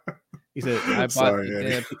 He said, "I bought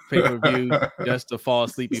the pay-per-view just to fall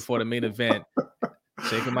asleep before the main event."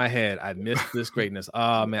 Shaking my head, I missed this greatness.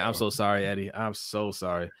 Oh man, I'm so sorry, Eddie. I'm so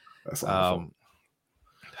sorry. That's awful.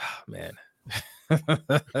 Man.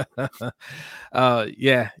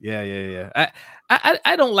 Yeah.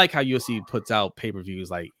 I don't like how UFC puts out pay-per-views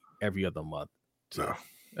like every other month. So no.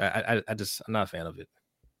 I'm not a fan of it.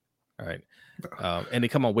 All right. No. And they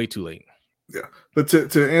come on way too late. Yeah. But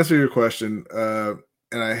to answer your question, and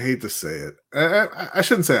I hate to say it, I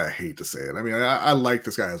shouldn't say I hate to say it. I mean, I like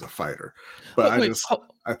this guy as a fighter, but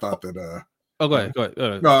I thought that Oh, go ahead. No,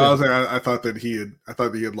 I was saying I thought that he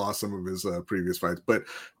had lost some of his previous fights, but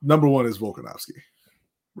number one is Volkanovski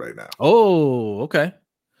right now. Oh, okay,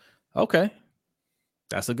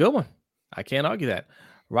 that's a good one. I can't argue that.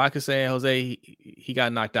 Rock is saying, Jose, he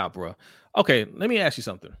got knocked out, bro. Okay, let me ask you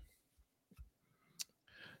something.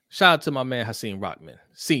 Shout out to my man Hasim Rockman,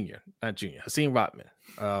 senior, not junior. Hasim Rockman.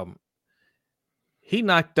 He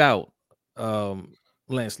knocked out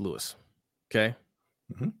Lance Lewis. Okay.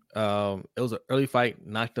 Mm-hmm. It was an early fight,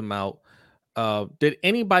 knocked him out. Did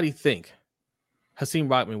anybody think Hasim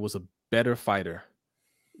Rockman was a better fighter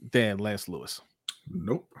than Lance Lewis?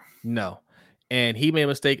 Nope. No. And he made a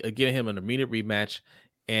mistake of giving him an immediate rematch,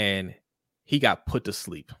 and he got put to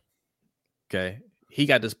sleep. Okay. He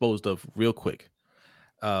got disposed of real quick.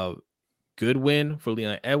 Good win for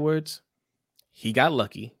Leon Edwards. He got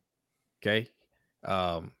lucky. Okay.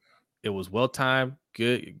 It was well timed.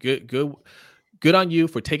 Good on you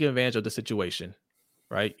for taking advantage of the situation,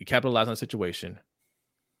 right? You capitalize on the situation,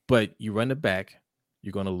 but you run it back,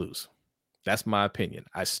 you're going to lose. That's my opinion.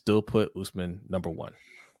 I still put Usman number one.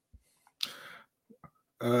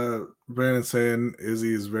 Brandon saying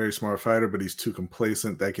Izzy is a very smart fighter, but he's too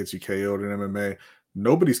complacent. That gets you KO'd in MMA.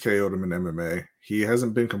 Nobody's KO'd him in MMA. He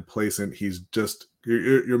hasn't been complacent. He's just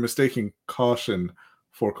you're mistaking caution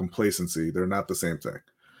for complacency. They're not the same thing.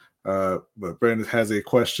 But Brandon has a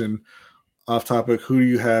question off topic. Who do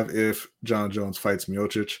you have if John Jones fights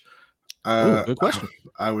Miocic? Good question.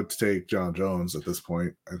 I would take John Jones at this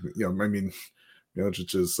point.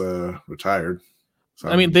 Miocic is retired.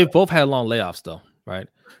 So they've both had long layoffs though, right?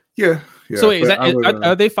 Yeah. So wait,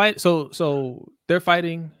 are they fight? So they're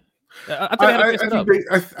fighting.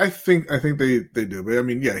 I think they do,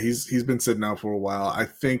 but he's been sitting out for a while. I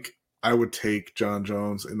think I would take John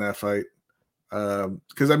Jones in that fight.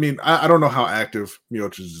 Because I don't know how active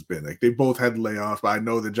Miocic has been. Like, they both had layoffs, but I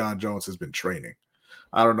know that John Jones has been training.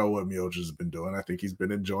 I don't know what Miocic has been doing. I think he's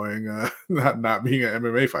been enjoying not being an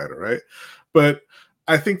MMA fighter, right? But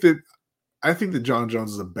I think that John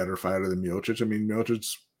Jones is a better fighter than Miocic.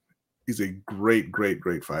 Miocic is a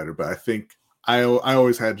great fighter, but I think I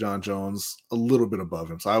always had John Jones a little bit above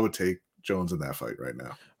him, so I would take Jones in that fight right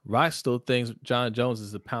now. Rock still thinks John Jones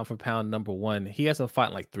is the pound for pound number one. He hasn't fought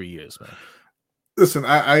in like 3 years, man. Listen,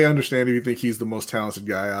 I understand if you think he's the most talented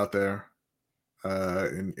guy out there,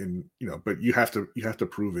 but you have to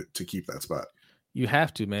prove it to keep that spot. You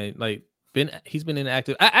have to, man. Like, he's been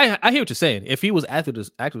inactive. I hear what you're saying. If he was active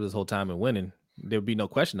this whole time and winning, there would be no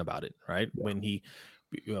question about it, right? Yeah. When he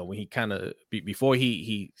kind of before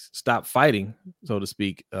he stopped fighting, so to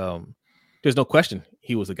speak, there's no question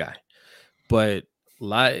he was a guy. But a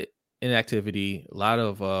lot of inactivity, a lot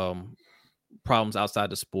of problems outside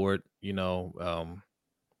the sport, and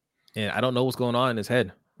I don't know what's going on in his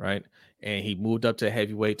head, right? And he moved up to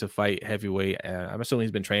heavyweight to fight heavyweight. I'm assuming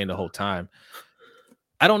he's been training the whole time.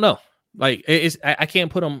 I don't know. Like, I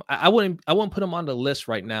can't put him. I wouldn't put him on the list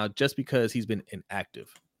right now just because he's been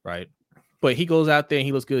inactive, right? But he goes out there and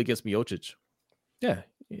he looks good against Miocic. Yeah,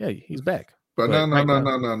 he's back. But no.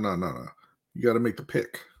 You got to make the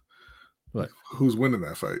pick. What? Who's winning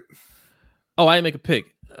that fight? Oh, I didn't make a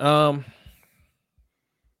pick. Man,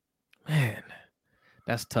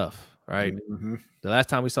 that's tough, right? Mm-hmm. The last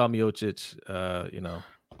time we saw Miocic,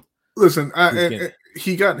 Listen,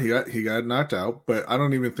 he got knocked out, but I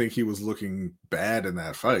don't even think he was looking bad in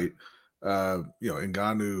that fight.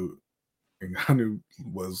 Ngannou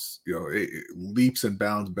was, leaps and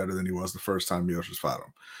bounds better than he was the first time Miocic fought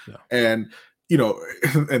him. Yeah. And,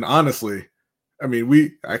 and honestly, I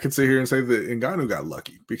mean, I could sit here and say that Ngannou got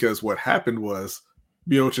lucky, because what happened was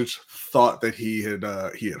Miocic thought that he had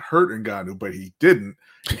hurt Ngannou, but he didn't.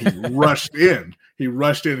 He rushed in. He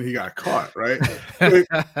rushed in and he got caught, right?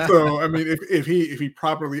 So, I mean, if he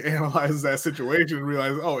properly analyzes that situation and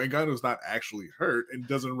realizes, oh, Ngannou's not actually hurt and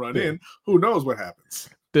doesn't run in, who knows what happens?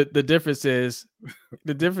 The difference is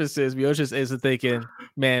Miocic is thinking,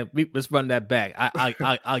 man, let's run that back.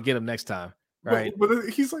 I'll get him next time, right? But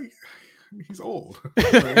he's like, he's old.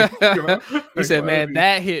 He said, man,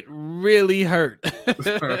 that hit really hurt.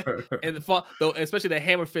 And the fall, though, especially the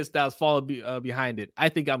hammer fist that was falling behind it. I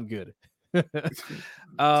think I'm good.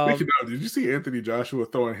 Speaking of, did you see Anthony Joshua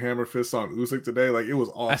throwing hammer fists on Usyk today? Like, it was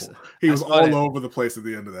awful. He was all over the place at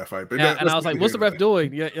the end of that fight. But and I was like, "What's the ref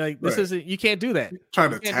doing? This isn't. You can't do that."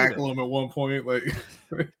 Trying to tackle him at one point, like.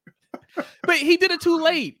 But he did it too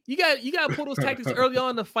late. You got to pull those tactics early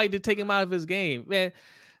on in the fight to take him out of his game, man.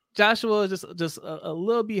 Joshua is just a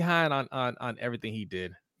little behind on everything he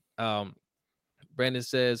did. Brandon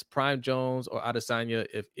says Prime Jones or Adesanya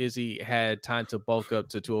if Izzy had time to bulk up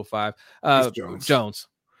to 205. Jones.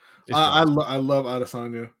 I love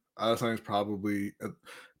Adesanya. Adesanya is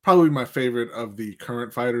probably my favorite of the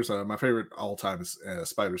current fighters. My favorite all time is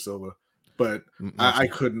Spider Silva, but I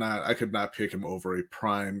could not pick him over a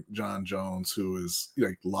prime John Jones who is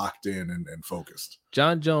like locked in and focused.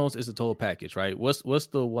 John Jones is a total package, right? What's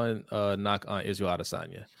the one knock on Israel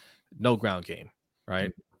Adesanya? No ground game,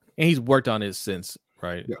 right? And he's worked on it since,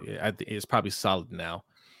 right? Yeah. I think it's probably solid now.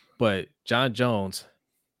 But John Jones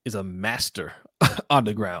is a master on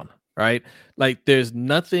the ground, right? Like, there's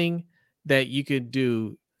nothing that you could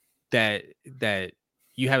do that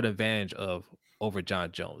you have an advantage of over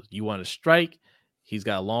John Jones. You want to strike, he's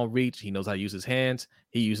got a long reach. He knows how to use his hands.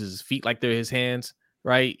 He uses his feet like they're his hands,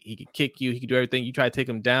 right? He can kick you. He can do everything. You try to take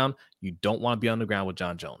him down, you don't want to be on the ground with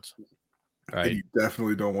John Jones. Right. And you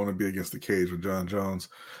definitely don't want to be against the cage with John Jones,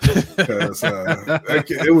 because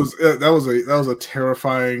that was a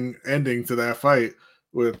terrifying ending to that fight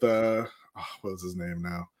with what was his name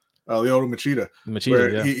now? Lyoto Machida,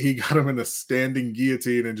 where he got him in a standing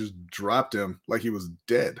guillotine and just dropped him like he was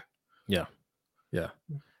dead. Yeah.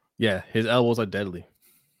 His elbows are deadly.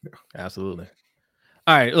 Yeah. Absolutely.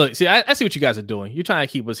 All right, look, see, I see what you guys are doing. You're trying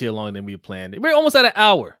to keep us here longer than we planned. We're almost at an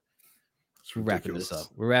hour. We're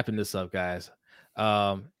wrapping this up, guys.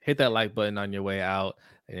 Hit that like button on your way out,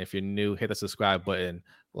 and if you're new, hit the subscribe button,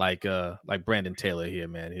 like Brandon Taylor here,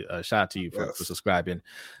 man. Shout out to you for subscribing.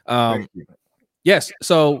 Thank you. Yes.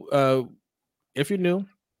 So if you're new,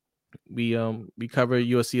 we cover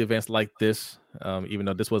UFC events like this, even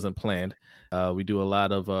though this wasn't planned. We do a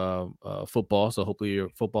lot of football, so hopefully you're a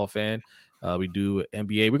football fan. We do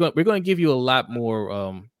NBA. We're going to give you a lot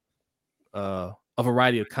more a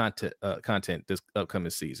variety of content this upcoming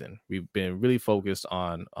season. We've been really focused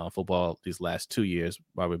on football these last 2 years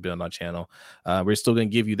while we've been on our channel. We're still going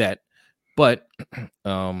to give you that, but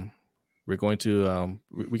we're going to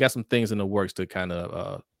we got some things in the works to kind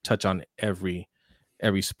of touch on every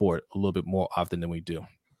sport a little bit more often than we do.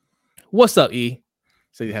 What's up, E?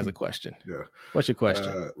 So he has a question. Yeah. What's your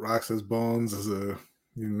question? Rock says Bones is a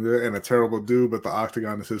terrible dude, but the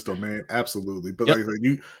octagon is his domain. Absolutely. But like I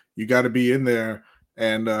said, you got to be in there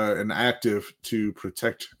and active to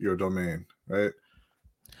protect your domain, right?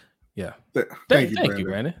 Yeah. Thank you,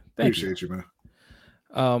 Brandon. Appreciate you, man.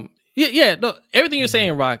 No, everything you're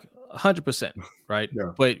saying, Rock, 100%, right?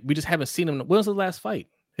 Yeah. But we just haven't seen him. When was his last fight?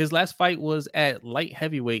 His last fight was at light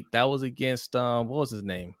heavyweight. That was against what was his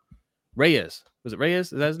name? Reyes. Was it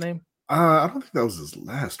Reyes? Is that his name? I don't think that was his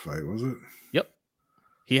last fight, was it? Yep.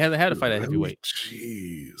 He hasn't had a fight at heavyweight.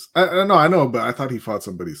 Jeez. I know, but I thought he fought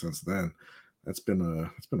somebody since then. It's been a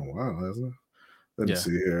while, hasn't it? Let me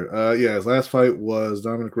see here. His last fight was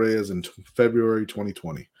Dominic Reyes in February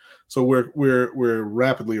 2020. So we're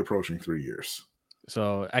rapidly approaching 3 years.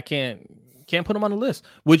 So I can't put him on the list.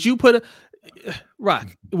 Would you put Rock?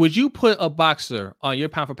 Would you put a boxer on your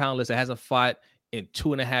pound for pound list that hasn't fought in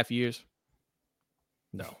 2.5 years?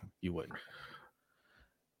 No, you wouldn't.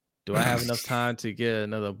 Do I have enough time to get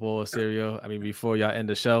another bowl of cereal? I mean, before y'all end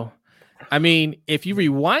the show. I mean, if you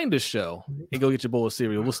rewind the show and go get your bowl of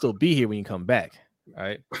cereal, we'll still be here when you come back.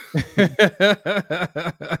 right?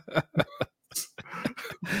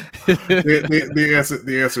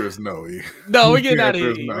 The answer is no. No, we're getting out of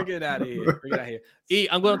here. No. We're getting out of here. We're getting out of here. E,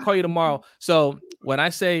 I'm going to call you tomorrow. So when I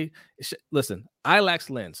say, listen, ILAX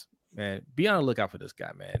Lens, man, be on the lookout for this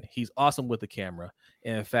guy, man. He's awesome with the camera.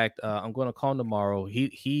 And in fact, I'm going to call him tomorrow.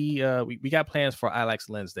 We got plans for ILAX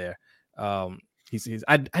Lens there. I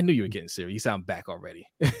knew you were getting serious. You sound back already.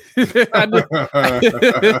 I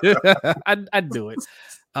knew it.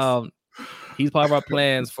 He's part of our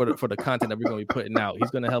plans for the content that we're going to be putting out.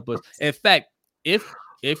 He's going to help us. In fact, if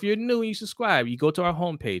you're new and you subscribe, you go to our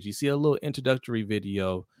homepage, you see a little introductory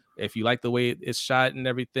video. If you like the way it's shot and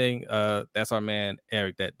everything, that's our man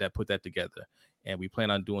Eric that put that together. And we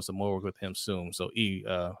plan on doing some more work with him soon. So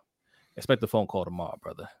expect the phone call tomorrow,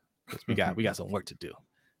 brother. We got some work to do.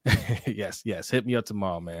 yes. Hit me up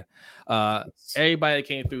tomorrow, man. Everybody that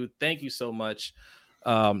came through, thank you so much.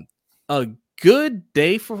 A good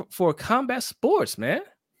day for combat sports, man.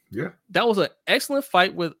 Yeah, that was an excellent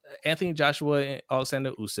fight with Anthony Joshua and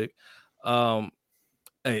Alexander Usyk. A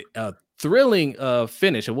thrilling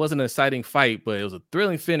finish. It wasn't an exciting fight, but it was a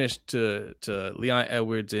thrilling finish to Leon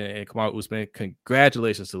Edwards and Kamaru Usman.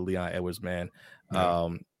 Congratulations to Leon Edwards, man. Yeah.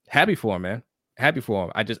 Happy for him, man. Happy for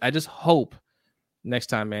him. I just hope next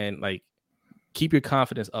time, man, like keep your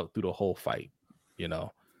confidence up through the whole fight. You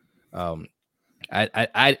know,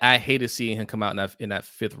 I hated seeing him come out in that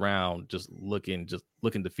fifth round just looking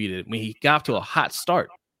defeated. I mean, he got off to a hot start,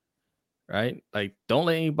 right? Like, don't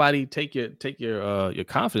let anybody take your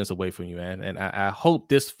confidence away from you, man. And I hope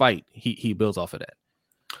this fight he builds off of that.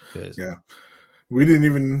 Yeah, we didn't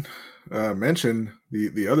even mention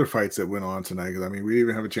the other fights that went on tonight, because I mean we didn't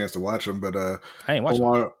even have a chance to watch them. But I ain't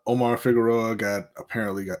watching. Omar Figueroa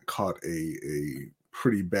apparently got caught a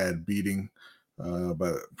pretty bad beating.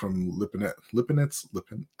 But from Lipinets.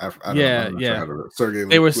 Sergey.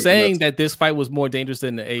 They were saying that this fight was more dangerous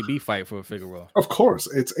than the AB fight for Figueroa. Of course,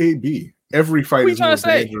 it's AB. Every fight is more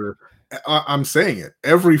dangerous. I'm saying it.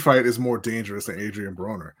 Every fight is more dangerous than Adrian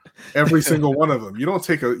Broner. Every single one of them. You don't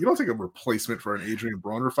take a replacement for an Adrian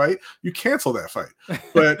Broner fight. You cancel that fight.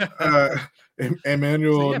 But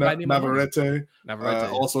Emmanuel Navarrete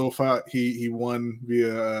also fought. He won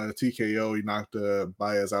via TKO. He knocked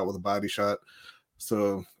Baez out with a body shot.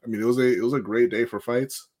 So I mean, it was a great day for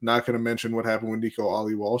fights. Not going to mention what happened with Nico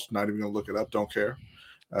Ali Walsh. Not even going to look it up. Don't care.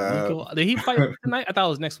 Did he fight tonight? I thought it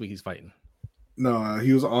was next week he's fighting. No,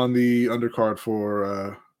 he was on the undercard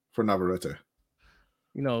for Navarrete.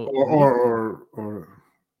 You know, or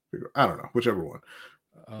I don't know, whichever one.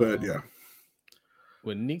 But yeah,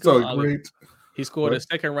 with Nico Ali, great. He scored a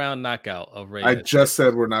second round knockout of Reyes. I just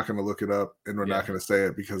said we're not going to look it up, and we're not going to say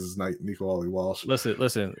it because it's not Nico Ali Walsh.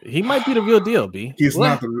 Listen. He might be the real deal, B. He's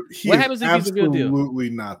not the. What happens if he's the real deal? Absolutely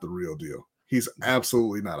not the real deal. He's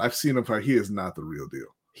absolutely not. I've seen him fight. He is not the real deal.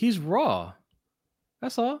 He's raw.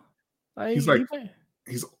 That's all. He's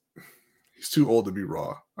too old to be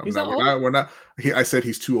raw. I said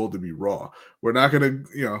he's too old to be raw. We're not gonna,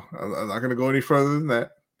 I'm not gonna go any further than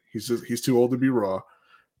that. He's too old to be raw.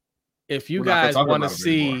 If you guys want to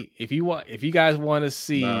see, if you guys want to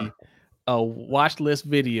see a watch list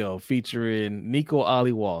video featuring Nico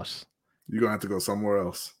Ali Walsh, you're gonna have to go somewhere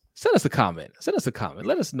else. Send us a comment.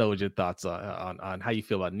 Let us know what your thoughts are on how you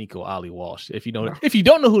feel about Nico Ali Walsh. If you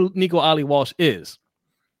don't know who Nico Ali Walsh is,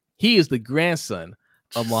 he is the grandson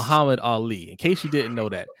of Muhammad Ali. In case you didn't know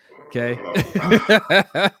that, okay.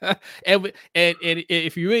 and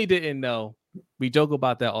if you really didn't know, we joke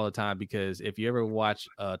about that all the time, because if you ever watch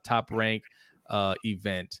a Top Rank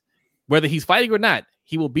event, whether he's fighting or not,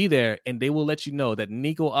 he will be there, and they will let you know that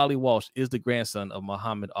Nico Ali Walsh is the grandson of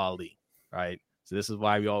Muhammad Ali. Right. So this is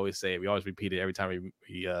why we always say it. We always repeat it every time we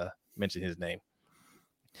mention his name.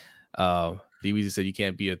 D-Weezy said you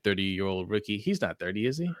can't be a 30-year-old rookie. He's not 30,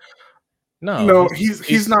 is he? No,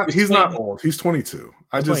 he's not old. He's 22.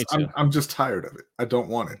 I'm just tired of it. I don't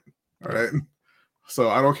want it. All right. So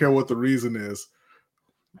I don't care what the reason is.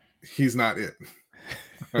 He's not it.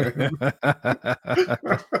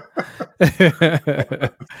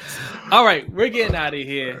 All right, we're getting out of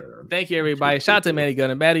here. Thank you, everybody. Shout out to Matty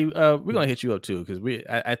Gunn. And Matty, we're gonna hit you up too, because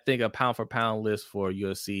I think a pound for pound list for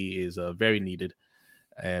UFC is very needed,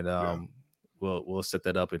 and we'll set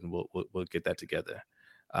that up and we'll get that together.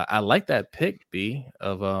 I like that pick, B,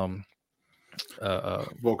 of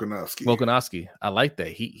Volkanovski. I like that.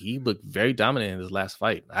 He looked very dominant in his last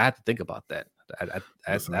fight. I had to think about that. I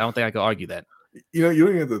don't think I could argue that. You don't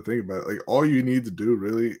even have to think about it. Like, all you need to do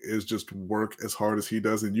really is just work as hard as he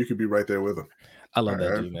does, and you could be right there with him. I love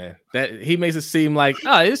that dude, man. That he makes it seem like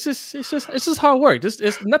it's just hard work.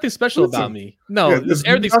 It's nothing special about me. No, there's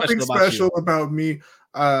everything nothing special about me.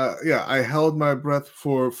 I held my breath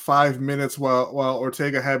for 5 minutes while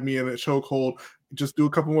Ortega had me in a chokehold. Just do a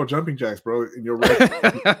couple more jumping jacks, bro, and you're right.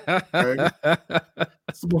 Right?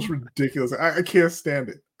 It's the most ridiculous. I can't stand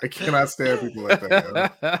it. I cannot stand people like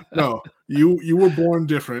that. Man. No, you were born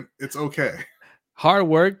different. It's okay. Hard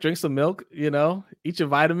work, drink some milk, eat your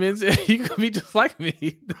vitamins. You can be just like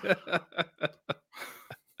me.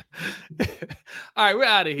 All right, we're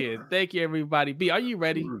out of here. Thank you, everybody. B, are you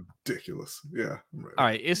ready? Ridiculous. Yeah. All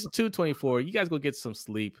right, it's 2:24. You guys go get some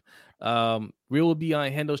sleep. We will be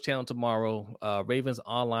on Hendo's channel tomorrow. Ravens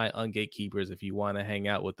Online Ungatekeepers. If you want to hang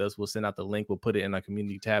out with us, we'll send out the link. We'll put it in our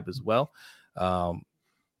community tab as well.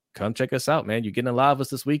 Come check us out, man. You're getting a lot of us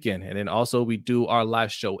this weekend. And then also we do our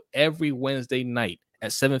live show every Wednesday night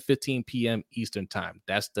at 7:15 p.m. Eastern time.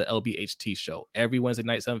 That's the LBHT show. Every Wednesday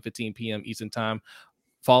night, 7:15 p.m. Eastern time.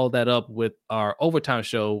 Follow that up with our overtime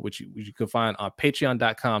show, which you can find on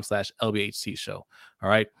patreon.com/LBHT show. All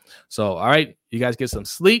right. So, all right. You guys get some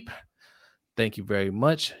sleep. Thank you very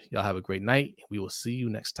much. Y'all have a great night. We will see you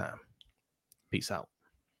next time. Peace out.